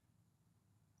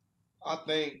 I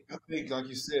think like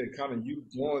you said, kind of you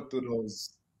going through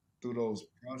those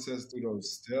process, through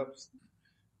those steps,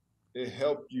 it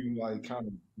helped you like kind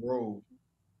of grow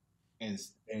and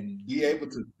be able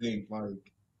to think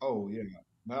like, oh yeah,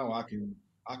 now I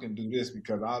can do this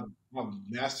because I've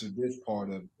mastered this part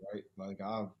of it, right? Like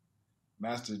I've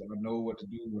mastered, I know what to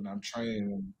do when I'm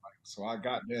training, and like so I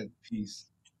got that piece.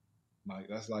 Like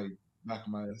that's like back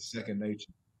in my second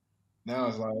nature. Now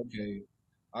it's like, okay,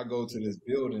 I go to this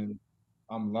building,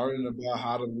 I'm learning about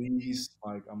how to lease,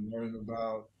 like I'm learning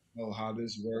about how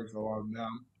this works. Or now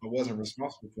I wasn't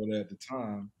responsible for that at the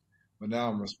time, but now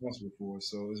I'm responsible for it.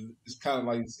 So it's kind of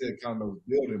like you said, kind of those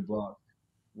building blocks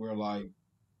where like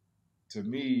to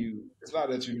me, it's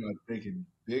not that you're not thinking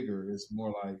bigger. It's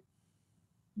more like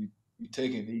you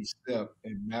taking each step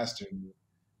and mastering it.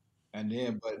 And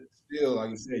then, but still,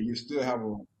 like you said, you still have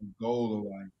a goal of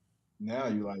like, now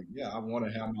you're like, yeah, I want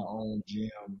to have my own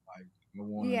gym. Like, I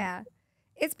want to Yeah.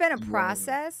 It's been a do all that.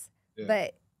 process, Yeah.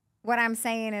 but what I'm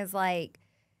saying is, like,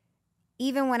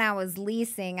 even when I was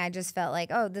leasing, I just felt like,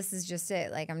 oh, this is just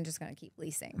it. Like, I'm just going to keep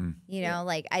leasing. You know,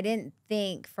 like, I didn't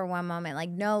think for one moment,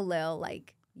 like, no, Lil,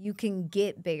 like, you can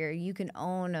get bigger. You can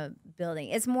own a building.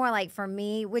 It's more like for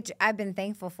me, which I've been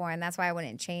thankful for, and that's why I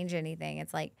wouldn't change anything.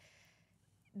 It's like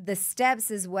the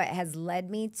steps is what has led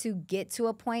me to get to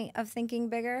a point of thinking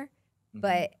bigger.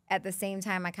 But at the same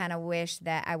time, I kind of wish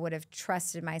that I would have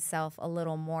trusted myself a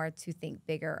little more to think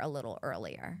bigger a little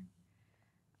earlier.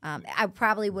 I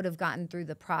probably would have gotten through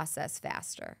the process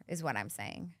faster, is what I'm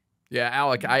saying. Yeah,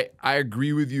 Alec, I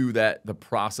agree with you that the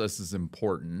process is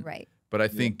important. Right. But I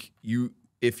think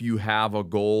if you have a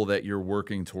goal that you're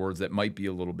working towards that might be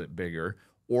a little bit bigger,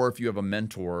 or if you have a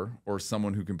mentor or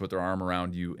someone who can put their arm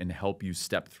around you and help you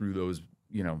step through those,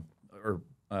 you know, or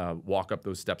walk up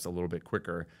those steps a little bit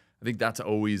quicker, I think that's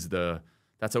always the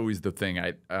thing.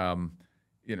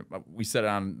 You know, we said it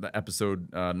on the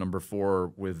episode number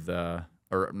 4 with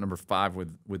or number 5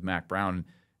 with Mac Brown.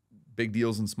 Big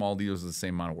deals and small deals are the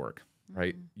same amount of work,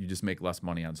 right? You just make less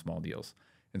money on small deals,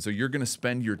 and so you're going to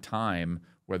spend your time,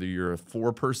 whether you're a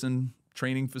 4-person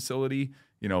training facility,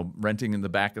 you know, renting in the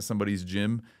back of somebody's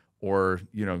gym, or,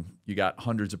 you know, you got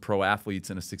hundreds of pro athletes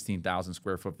in a 16,000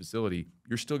 square foot facility.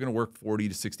 You're still going to work 40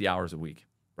 to 60 hours a week.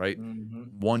 Right?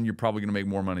 One, you're probably going to make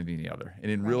more money than the other.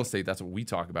 And in real estate, that's what we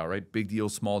talk about, right? Big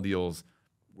deals, small deals,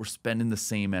 we're spending the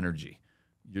same energy.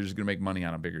 You're just going to make money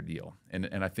on a bigger deal. And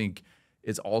I think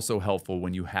it's also helpful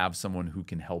when you have someone who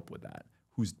can help with that,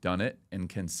 who's done it and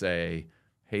can say,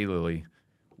 hey, Lily,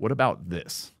 what about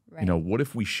this? Right. You know, what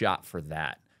if we shot for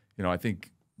that? You know, I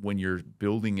think when you're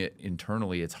building it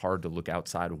internally, it's hard to look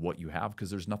outside of what you have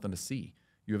because there's nothing to see.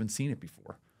 You haven't seen it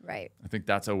before. Right. I think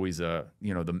that's always the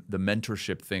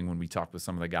mentorship thing when we talk with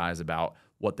some of the guys about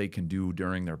what they can do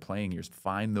during their playing years.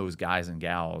 Find those guys and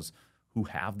gals who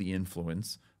have the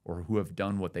influence or who have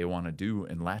done what they want to do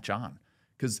and latch on.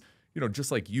 Because, you know,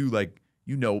 just like you,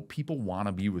 people want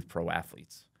to be with pro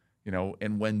athletes, you know,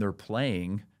 and when they're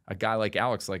playing, a guy like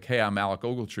Alex, like, hey, I'm Alec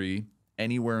Ogletree,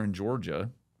 anywhere in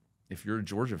Georgia, if you're a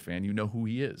Georgia fan, you know who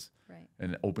he is. Right.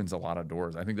 And it opens a lot of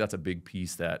doors. I think that's a big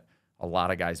piece that a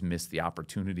lot of guys miss the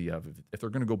opportunity of. If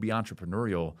they're going to go be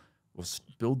entrepreneurial, we'll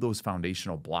build those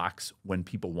foundational blocks when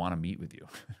people want to meet with you.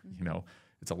 You know,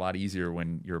 it's a lot easier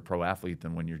when you're a pro athlete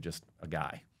than when you're just a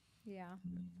guy. Yeah.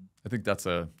 I think that's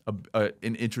an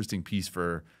interesting piece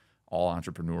for all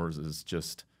entrepreneurs is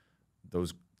just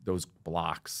those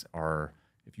blocks are,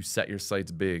 if you set your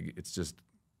sights big, it's just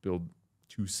build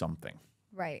to something.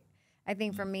 Right. I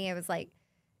think for me, it was like,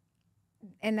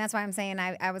 and that's why I'm saying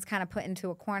I was kind of put into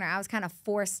a corner. I was kind of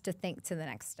forced to think to the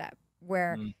next step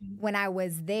where when I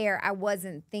was there, I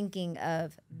wasn't thinking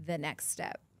of the next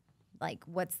step. Like,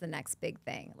 what's the next big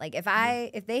thing? Like,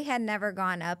 if they had never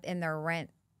gone up in their rent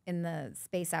in the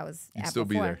space I was You'd at still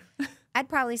before, be there. I'd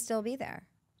probably still be there.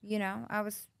 You know,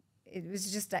 it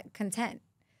was just that content.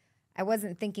 I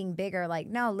wasn't thinking bigger. Like,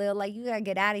 no, Lil, like you gotta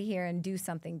get out of here and do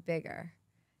something bigger.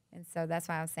 And so that's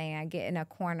why I was saying I get in a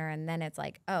corner and then it's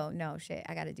like, oh no, shit,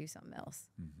 I gotta do something else.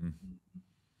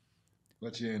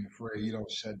 But you ain't afraid. You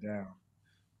don't shut down.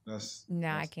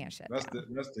 I can't shut down.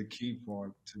 That's the key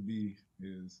part to me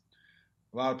is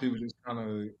a lot of people just kind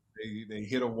of they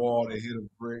hit a wall, they hit a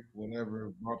brick,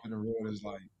 whatever, bump in the road is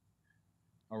like,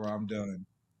 all right, I'm done.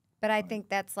 But I think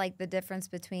that's like the difference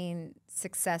between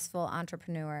successful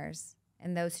entrepreneurs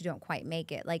and those who don't quite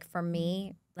make it. Like for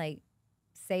me, like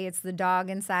say it's the dog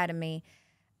inside of me,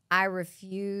 I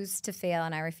refuse to fail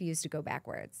and I refuse to go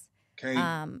backwards. Okay.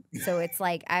 So it's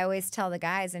like I always tell the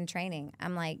guys in training,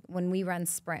 I'm like, when we run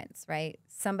sprints, right?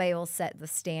 Somebody will set the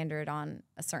standard on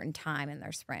a certain time in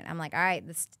their sprint. I'm like, all right,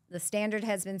 the standard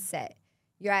has been set.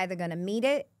 You're either going to meet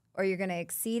it or you're going to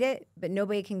exceed it, but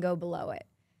nobody can go below it.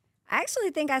 I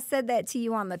actually think I said that to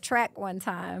you on the track one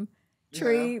time.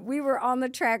 Tree, we were on the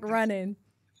track running,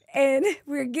 and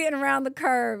we were getting around the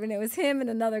curve, and it was him and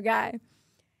another guy.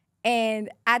 And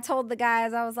I told the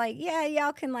guys, I was like, yeah,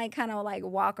 y'all can like kind of like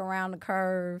walk around the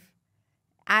curve.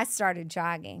 I started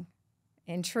jogging,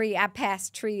 and I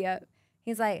passed Tree up.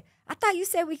 He's like, I thought you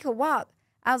said we could walk.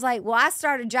 I was like, well, I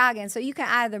started jogging, so you can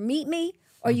either meet me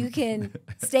or you can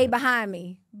stay behind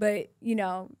me. But, you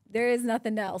know, there is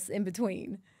nothing else in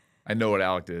between. I know what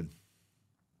Alec did.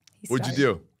 What'd you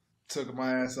do? Took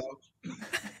my ass off.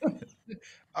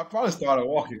 I probably started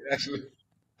walking, actually.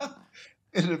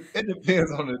 It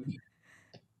depends on the.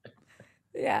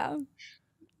 Yeah.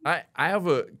 I have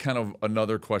a kind of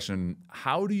another question.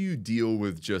 How do you deal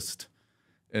with just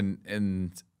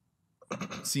and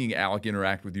seeing Alec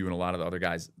interact with you and a lot of the other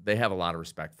guys? They have a lot of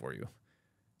respect for you.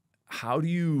 How do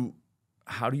you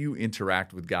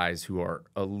interact with guys who are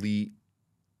elite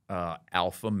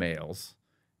alpha males,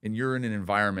 and you're in an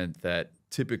environment that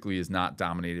typically is not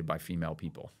dominated by female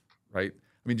people, right?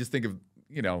 I mean, just think of,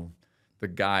 you know, the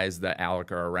guys that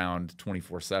Alec are around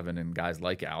 24/7 and guys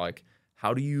like Alec.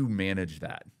 How do you manage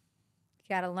that?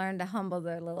 You got to learn to humble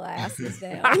their little asses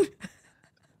down.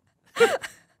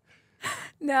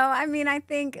 No, I mean, I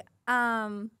think,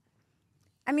 like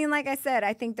I said,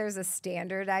 I think there's a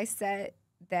standard I set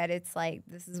that it's like,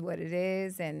 this is what it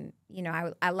is. And, you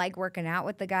know, I like working out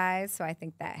with the guys, so I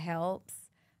think that helps.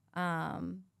 I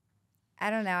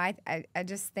don't know. I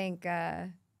just think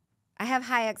I have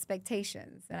high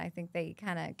expectations, and I think they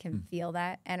kind of can feel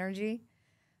that energy.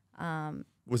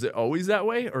 Was it always that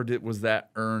way, or was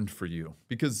that earned for you?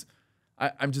 Because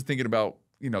I'm just thinking about,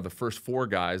 you know, the first four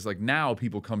guys. Like now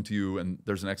people come to you and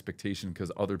there's an expectation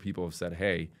because other people have said,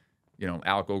 hey, you know,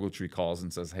 Alec Ogletree calls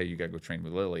and says, hey, you got to go train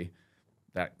with Lily.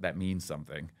 That means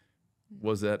something.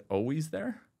 Was that always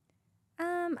there?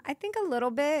 I think a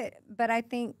little bit, but I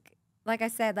think, like I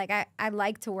said, like I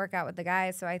like to work out with the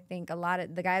guys, so I think a lot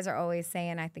of the guys are always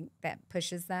saying, I think that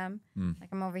pushes them. Like,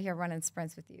 I'm over here running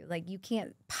sprints with you. Like, you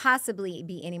can't possibly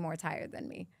be any more tired than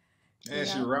me. And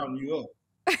she's rounding you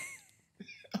up.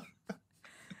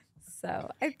 So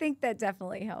I think that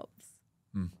definitely helps.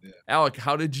 Yeah. Alec,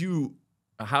 how did you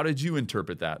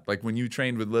interpret that? Like when you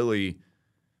trained with Lily,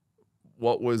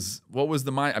 what was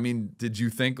the mind? I mean, did you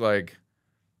think like,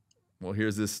 well,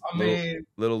 here's this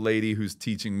little lady who's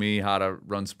teaching me how to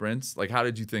run sprints? Like, how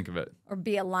did you think of it? Or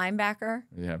be a linebacker?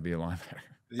 Yeah, be a linebacker.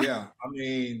 Yeah, I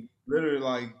mean, literally,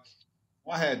 like,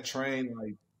 I had trained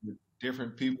like with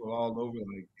different people all over,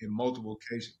 like in multiple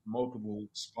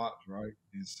spots, right?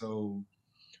 And so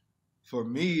for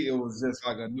me, it was just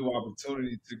like a new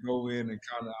opportunity to go in and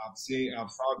kind of I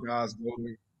saw guys go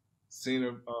in, seen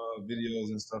videos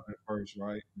and stuff at first,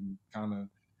 right? And kind of,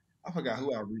 I forgot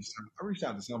who I reached out. I reached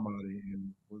out to somebody,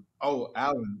 and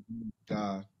Alan,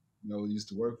 guy, you know, used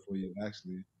to work for you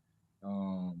actually.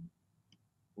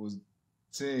 Was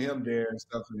seeing him there and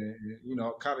stuff, and you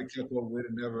know, kind of kept up with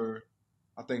it. Never,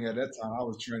 I think at that time I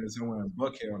was training somewhere in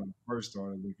Buckhead when I first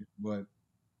started looking, but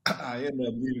I ended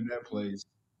up leaving that place,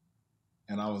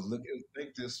 and I was looking. I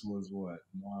think this was what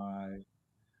my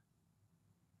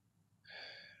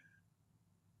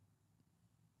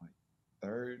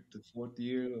third to fourth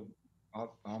year of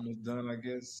almost done, I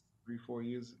guess 3-4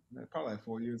 years, probably like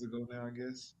 4 years ago now, I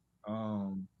guess.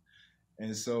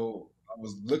 And so I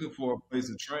was looking for a place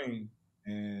to train,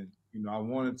 and you know, I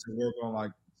wanted to work on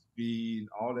like speed,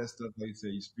 all that stuff. Like you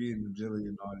say, speed and agility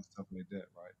and all that stuff like that,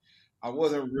 right? I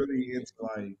wasn't really into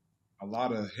like a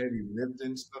lot of heavy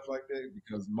lifting stuff like that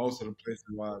because most of the places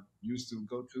I used to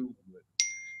go to,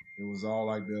 it was all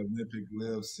like the Olympic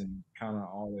lifts and kind of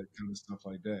all that kind of stuff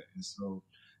like that. And so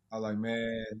I was like,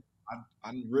 man,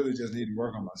 I really just need to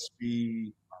work on my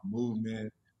speed, my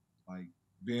movement, like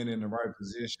being in the right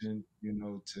position, you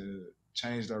know, to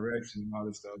change direction and all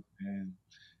this stuff. And,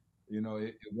 you know,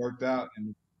 it worked out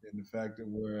in the fact that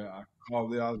where I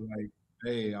called Lily, I was like,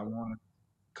 hey, I want to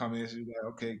come in. She was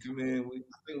like, okay, come in.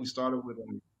 I think we started with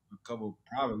like a couple of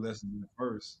private lessons at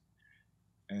first.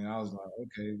 And I was like,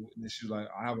 okay. And then she was like,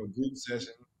 I have a group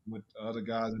session with the other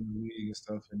guys in the league and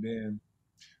stuff. And then,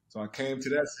 so I came to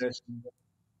that session,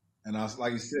 and I was,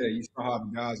 like you said, you saw how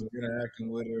the guys were interacting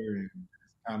with her and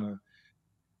kind of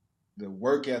the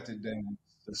work ethic that,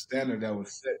 the standard that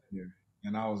was set there.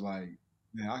 And I was like,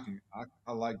 man,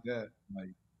 I like that. Like,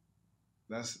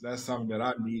 that's something that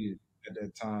I needed at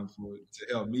that time to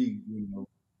help me, you know,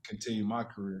 continue my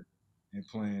career and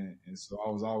playing. And so I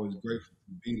was always grateful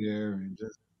to be there and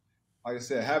just, like I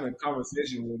said, having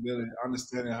conversation with Lily,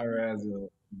 understanding her as a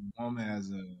woman,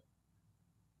 as a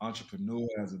entrepreneur,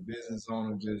 as a business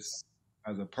owner, just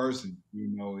as a person, you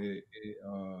know, it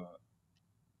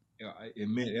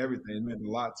meant everything. It meant a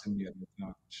lot to me at the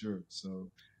time, for sure. So,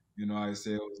 you know, like I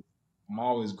said, I'm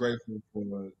always grateful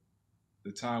for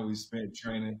the time we spent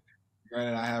training.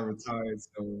 Granted, I have retired,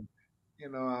 so you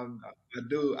know, I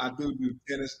do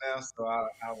tennis now, so I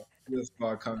will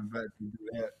start coming back to do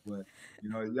that. But you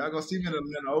know, y'all gonna see me in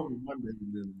Atlanta Open one day.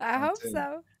 I hope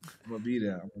so. I'm gonna be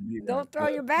there. Don't throw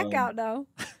your back out though.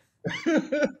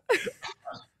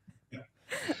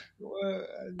 Well,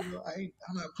 you know,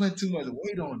 I'm not putting too much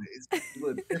weight on it. It's a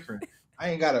little different. I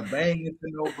ain't gotta bang into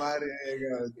nobody. I ain't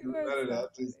gotta do none of that.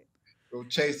 Just go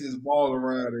chase this ball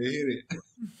around and hit it.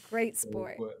 Great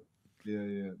sport. But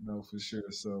yeah, no, for sure.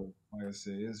 So, like I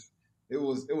said, it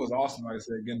was awesome. Like I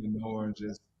said, getting to know her and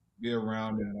just be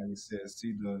around her. And like I said,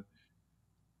 see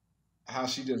how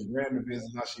she just ran the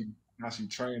business, how she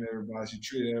trained everybody, she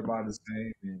treated everybody the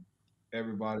same, and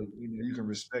everybody, you know, you can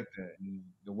respect that. And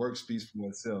the work speaks for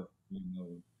itself, you know.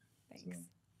 Thanks. So.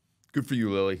 Good for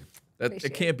you, Lily.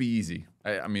 Appreciate It can't be easy.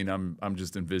 I mean, I'm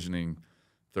just envisioning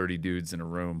 30 dudes in a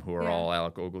room who are all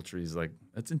Alec Ogletrees. Like,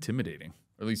 that's intimidating.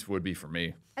 Or at least would be for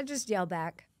me. I just yell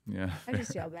back. Yeah. I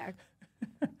just yell back.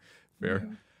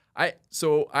 Fair.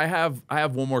 So I have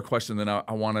one more question. Then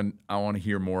I want to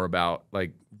hear more about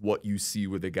like what you see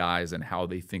with the guys and how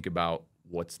they think about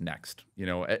what's next. You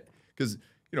know, because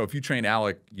you know if you train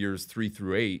Alec years 3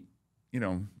 through 8, you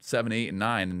know 7, 8, and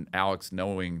 9, and Alec's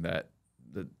knowing that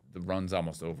the run's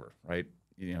almost over, right?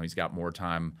 You know, he's got more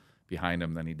time behind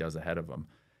him than he does ahead of him.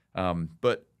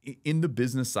 But in the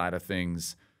business side of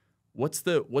things, what's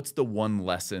the one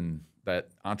lesson that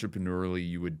entrepreneurially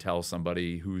you would tell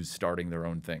somebody who's starting their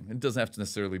own thing? It doesn't have to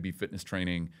necessarily be fitness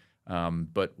training,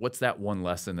 but what's that one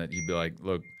lesson that you'd be like,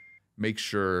 look, make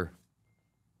sure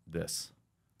this?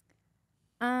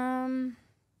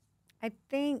 I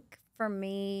think for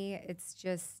me, it's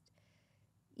just,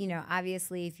 you know,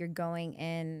 obviously if you're going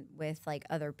in with like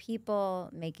other people,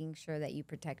 making sure that you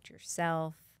protect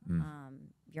yourself,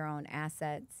 your own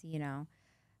assets, you know.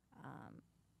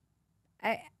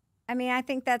 I mean, I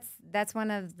think that's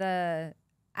one of the,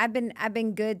 I've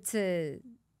been good to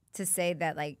say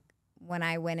that, like, when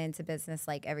I went into business,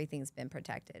 like, everything's been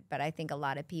protected. But I think a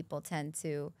lot of people tend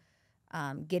to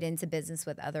get into business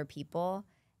with other people,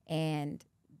 and,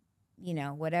 you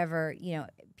know, whatever, you know,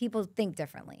 people think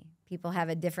differently. People have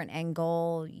a different end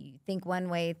goal. You think one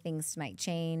way, things might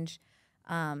change.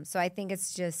 So I think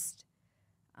it's just,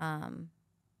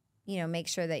 you know, make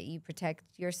sure that you protect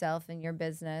yourself and your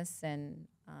business, and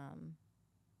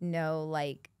know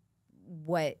like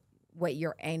what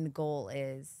your end goal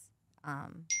is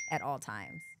at all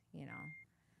times, you know.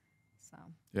 So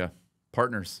yeah,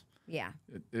 partners. Yeah,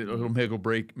 it'll make or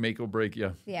break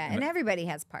you. Yeah, and everybody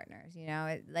has partners, you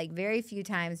know. Like very few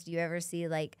times do you ever see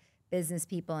like business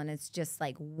people and it's just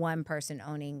like one person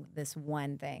owning this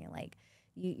one thing. Like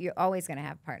you're always gonna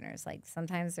have partners. Like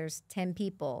sometimes there's 10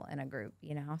 people in a group,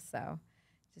 you know. So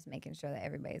just making sure that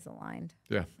everybody's aligned.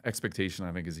 Yeah, expectation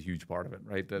I think is a huge part of it,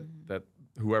 right? That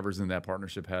whoever's in that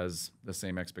partnership has the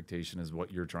same expectation as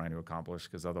what you're trying to accomplish,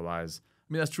 because otherwise,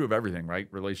 I mean, that's true of everything, right?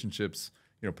 Relationships,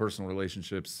 you know, personal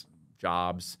relationships,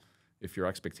 jobs. If your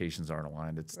expectations aren't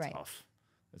aligned, it's tough.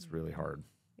 It's really hard.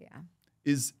 Yeah.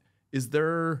 Is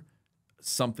there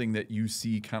something that you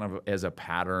see kind of as a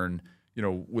pattern? You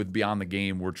know, with Beyond the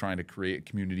Game, we're trying to create a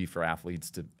community for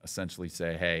athletes to essentially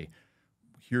say, hey,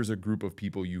 here's a group of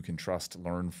people you can trust,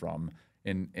 learn from.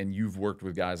 And you've worked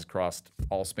with guys across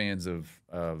all spans of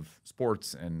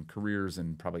sports and careers,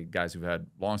 and probably guys who've had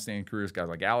long-standing careers, guys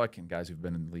like Alec, and guys who've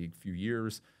been in the league a few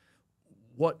years.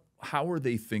 How are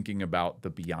they thinking about the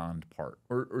beyond part?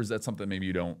 Or is that something maybe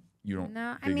you don't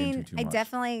No, dig into too much? I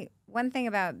definitely, one thing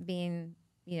about being,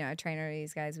 you know, a trainer to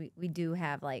these guys, we do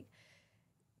have like,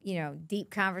 you know, deep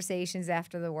conversations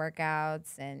after the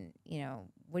workouts, and, you know,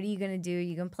 what are you going to do?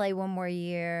 You can play one more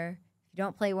year. If you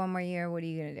don't play one more year, what are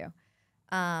you going to do?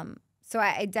 So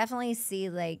I definitely see,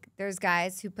 like, there's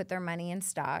guys who put their money in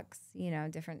stocks, you know,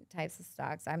 different types of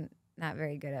stocks. I'm not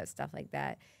very good at stuff like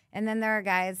that. And then there are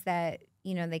guys that,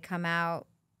 you know, they come out,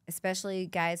 especially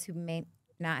guys who may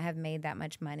not have made that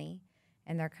much money,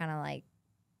 and they're kind of like,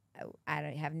 oh,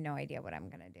 have no idea what I'm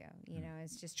going to do. You know,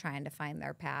 it's just trying to find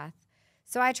their path.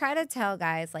 So I try to tell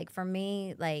guys, like, for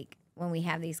me, like, when we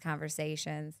have these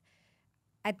conversations,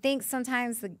 I think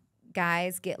sometimes the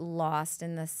guys get lost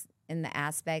in the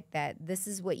aspect that this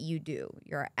is what you do.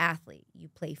 You're an athlete. You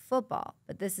play football,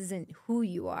 but this isn't who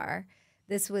you are.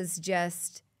 This was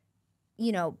just,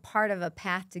 you know, part of a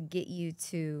path to get you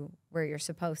to where you're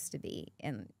supposed to be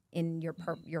in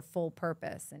your full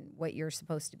purpose and what you're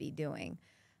supposed to be doing.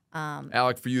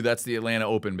 Alec, for you, that's the Atlanta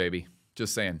Open, baby.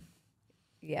 Just saying.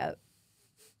 Yeah.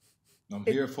 I'm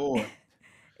here for it.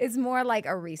 It's more like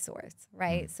a resource,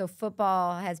 right? So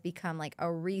football has become like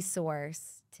a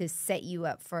resource to set you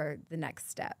up for the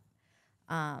next step.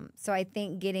 So I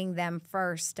think getting them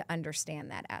first to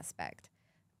understand that aspect,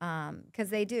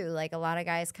 because they do. Like, a lot of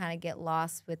guys kind of get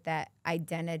lost with that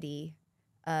identity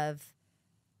of,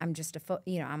 I'm just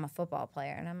I'm a football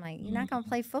player. And I'm like, you're not going to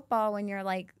play football when you're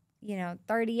like,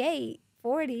 38,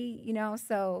 40,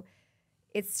 So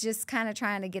it's just kind of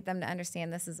trying to get them to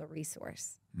understand this is a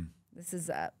resource. This is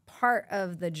a part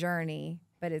of the journey,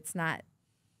 but it's not,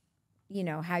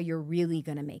 how you're really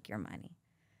going to make your money.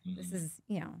 This is,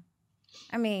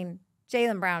 I mean,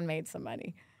 Jaylen Brown made some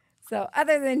money. So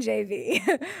other than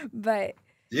JV, but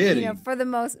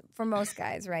for most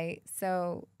guys, right?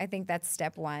 So I think that's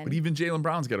step one. But even Jaylen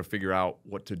Brown's got to figure out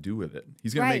what to do with it.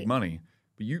 He's going to make money,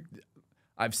 but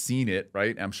I've seen it,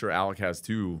 right? I'm sure Alec has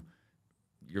too.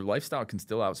 Your lifestyle can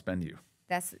still outspend you.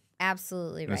 That's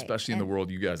absolutely right. Especially in the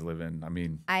world you guys live in. I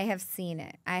mean, I have seen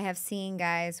it. I have seen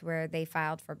guys where they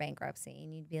filed for bankruptcy,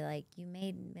 and you'd be like, you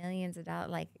made millions of dollars.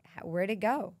 Like, where'd it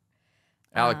go?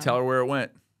 Alec, tell her where it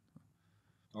went.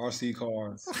 RC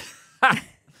cars.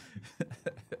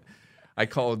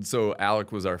 So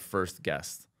Alec was our first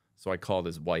guest. So I called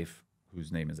his wife,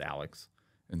 whose name is Alex,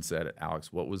 and said,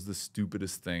 Alex, what was the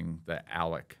stupidest thing that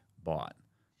Alec bought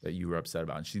that you were upset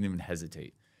about? And she didn't even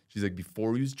hesitate. She's like,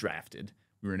 before he was drafted,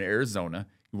 we were in Arizona.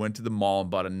 He went to the mall and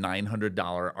bought a $900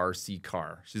 RC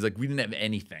car. She's like, we didn't have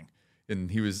anything.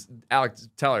 And Alex,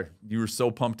 tell her, you were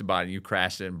so pumped about it. You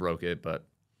crashed it and broke it, but.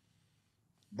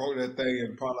 Broke that thing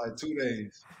in probably like 2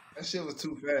 days. That shit was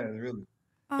too fast, really.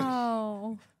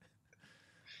 Oh.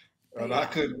 I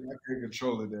couldn't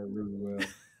control it that really well.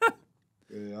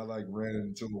 Yeah, I ran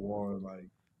into the wall and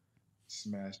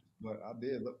smashed. But I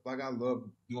did. I love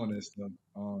doing that stuff.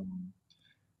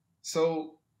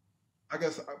 So I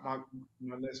guess my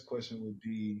next question would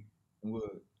be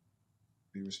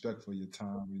respectful of your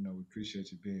time. We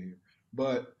appreciate you being here.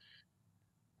 But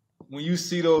when you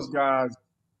see those guys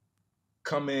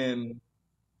come in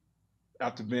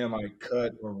after being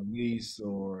cut or released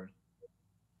or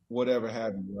whatever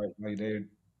have you, right? Like they're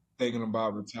thinking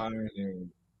about retiring or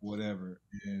whatever,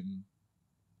 and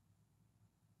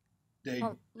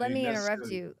let me interrupt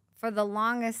you. For the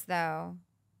longest, though,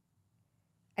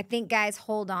 I think guys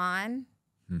hold on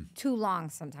too long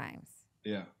sometimes.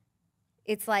 Yeah.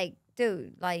 It's like,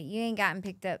 dude, you ain't gotten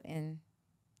picked up in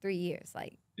 3 years.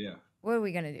 Yeah. What are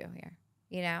we gonna do here?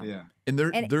 Yeah. And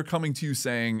they're coming to you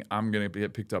saying, I'm gonna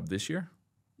get picked up this year?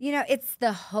 It's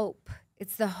the hope.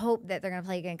 It's the hope that they're gonna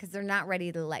play again because they're not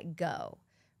ready to let go,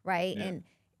 right? Yeah. And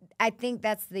I think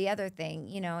that's the other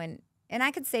thing, and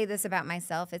I could say this about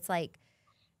myself. It's like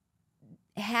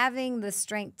having the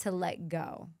strength to let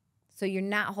go. So you're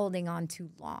not holding on too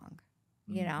long,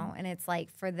 and it's like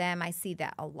for them, I see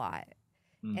that a lot.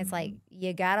 It's like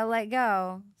you got to let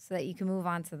go so that you can move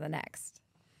on to the next.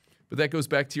 But that goes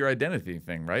back to your identity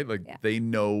thing, right? They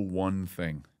know one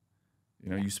thing.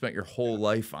 You spent your whole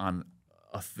life on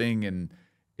a thing, and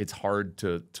it's hard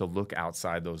to look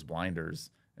outside those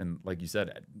blinders. And like you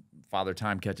said, Father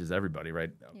Time catches everybody,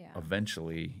 right? Yeah.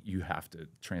 Eventually, you have to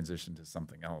transition to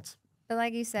something else. But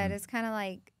like you said, it's kind of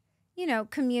like,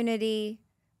 community,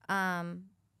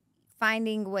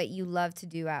 finding what you love to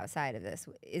do outside of this.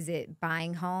 Is it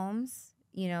buying homes,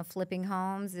 flipping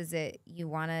homes? Is it you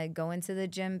want to go into the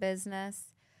gym business?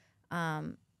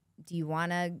 Do you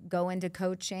want to go into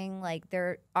coaching?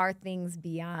 There are things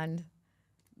beyond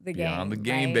the game. Beyond the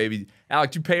game, right? baby.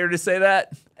 Alec, you pay her to say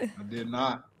that? I did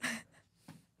not.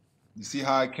 You see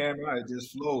how it came out? It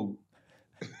just flowed.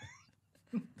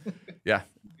 Yeah.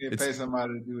 You can't pay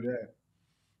somebody to do that.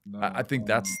 No, I think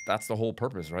that's the whole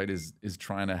purpose, right? Is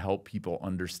trying to help people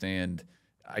understand.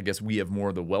 I guess we have more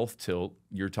of the wealth tilt.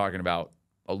 You're talking about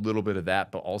a little bit of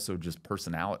that, but also just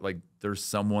personality. Like there's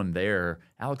someone there.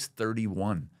 Alec's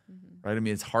 31, right? I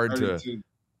mean, it's hard 32.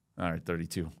 all right,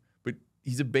 32, but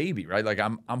he's a baby, right? Like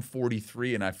I'm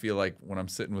 43, and I feel like when I'm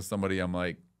sitting with somebody, I'm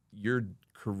like, your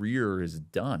career is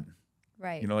done.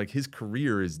 Right. You know, like his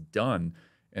career is done.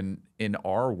 And in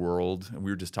our world, and we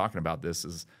were just talking about this,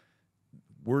 is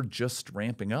we're just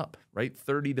ramping up, right?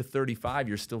 30 to 35,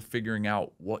 you're still figuring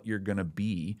out what you're going to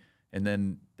be. And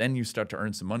then you start to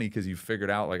earn some money because you've figured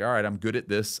out, like, all right, I'm good at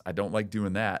this. I don't like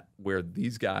doing that. Where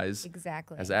these guys,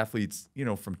 exactly, as athletes, you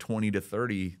know, from 20 to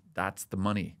 30, that's the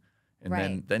money. And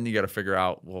right. then you got to figure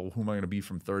out, well, who am I going to be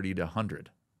from 30 to 100?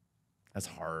 That's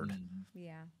hard.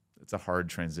 Yeah. It's a hard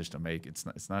transition to make.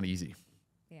 It's not easy.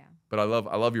 Yeah. But I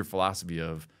love your philosophy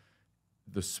of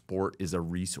the sport is a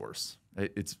resource.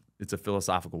 It's a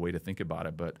philosophical way to think about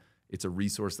it, but it's a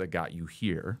resource that got you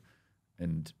here,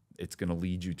 and it's going to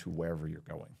lead you to wherever you're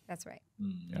going. That's right.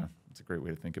 Yeah, it's a great way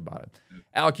to think about it.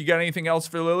 Alec, you got anything else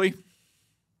for Lily?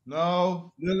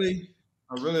 No, Lily,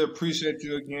 I really appreciate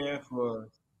you again for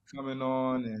coming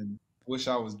on, and wish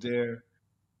I was there.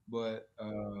 But I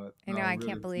know, I really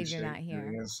can't believe you're not here.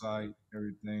 Your insight,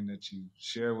 everything that you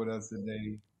shared with us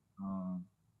today.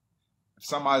 If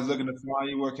somebody's looking to find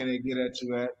you, where can they get at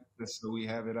you at? Just so we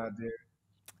have it out there.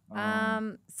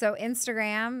 So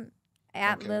Instagram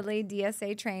at Okay. Lily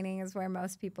DSA Training is where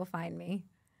most people find me.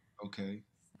 Okay.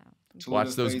 So,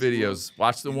 Watch those videos.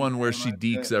 Watch the one where she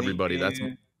dekes everybody. That's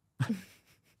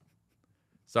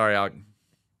sorry, Alec.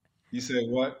 You said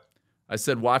what? I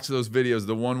said watch those videos.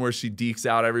 The one where she dekes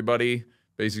out everybody.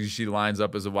 Basically, she lines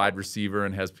up as a wide receiver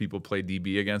and has people play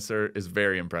DB against her is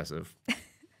very impressive.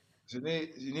 You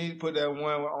need to put that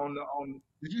one on.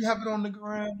 Did you have it on the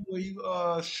ground where you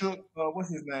shook? What's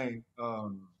his name?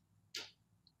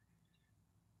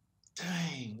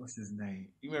 Dang, what's his name?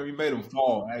 You remember you made him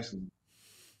fall? Actually,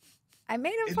 I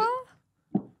made him fall.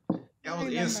 That was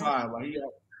inside. Like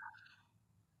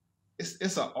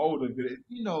it's an older video.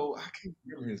 You know, I can't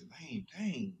remember his name.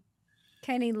 Dang.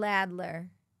 Kenny Ladler.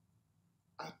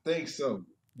 I think so.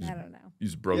 I don't know. You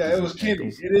just broke. Yeah, it was Kenny.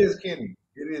 ankles. It is Kenny.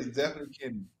 It is definitely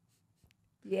Kenny.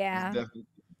 Yeah. It's definitely.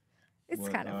 It's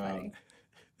kind of funny.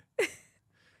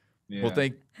 Yeah. Well,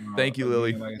 thank you,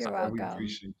 Lily. You're welcome. We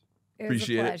appreciate It was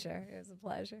Appreciate a it. pleasure. It was a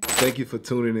pleasure. Thank you for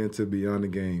tuning in to Beyond the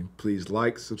Game. Please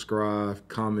like, subscribe,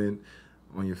 comment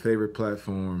on your favorite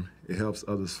platform. It helps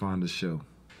others find the show.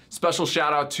 Special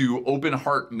shout out to Open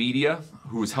Heart Media,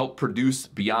 who has helped produce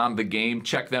Beyond the Game.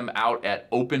 Check them out at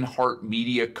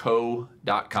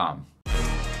openheartmediaco.com.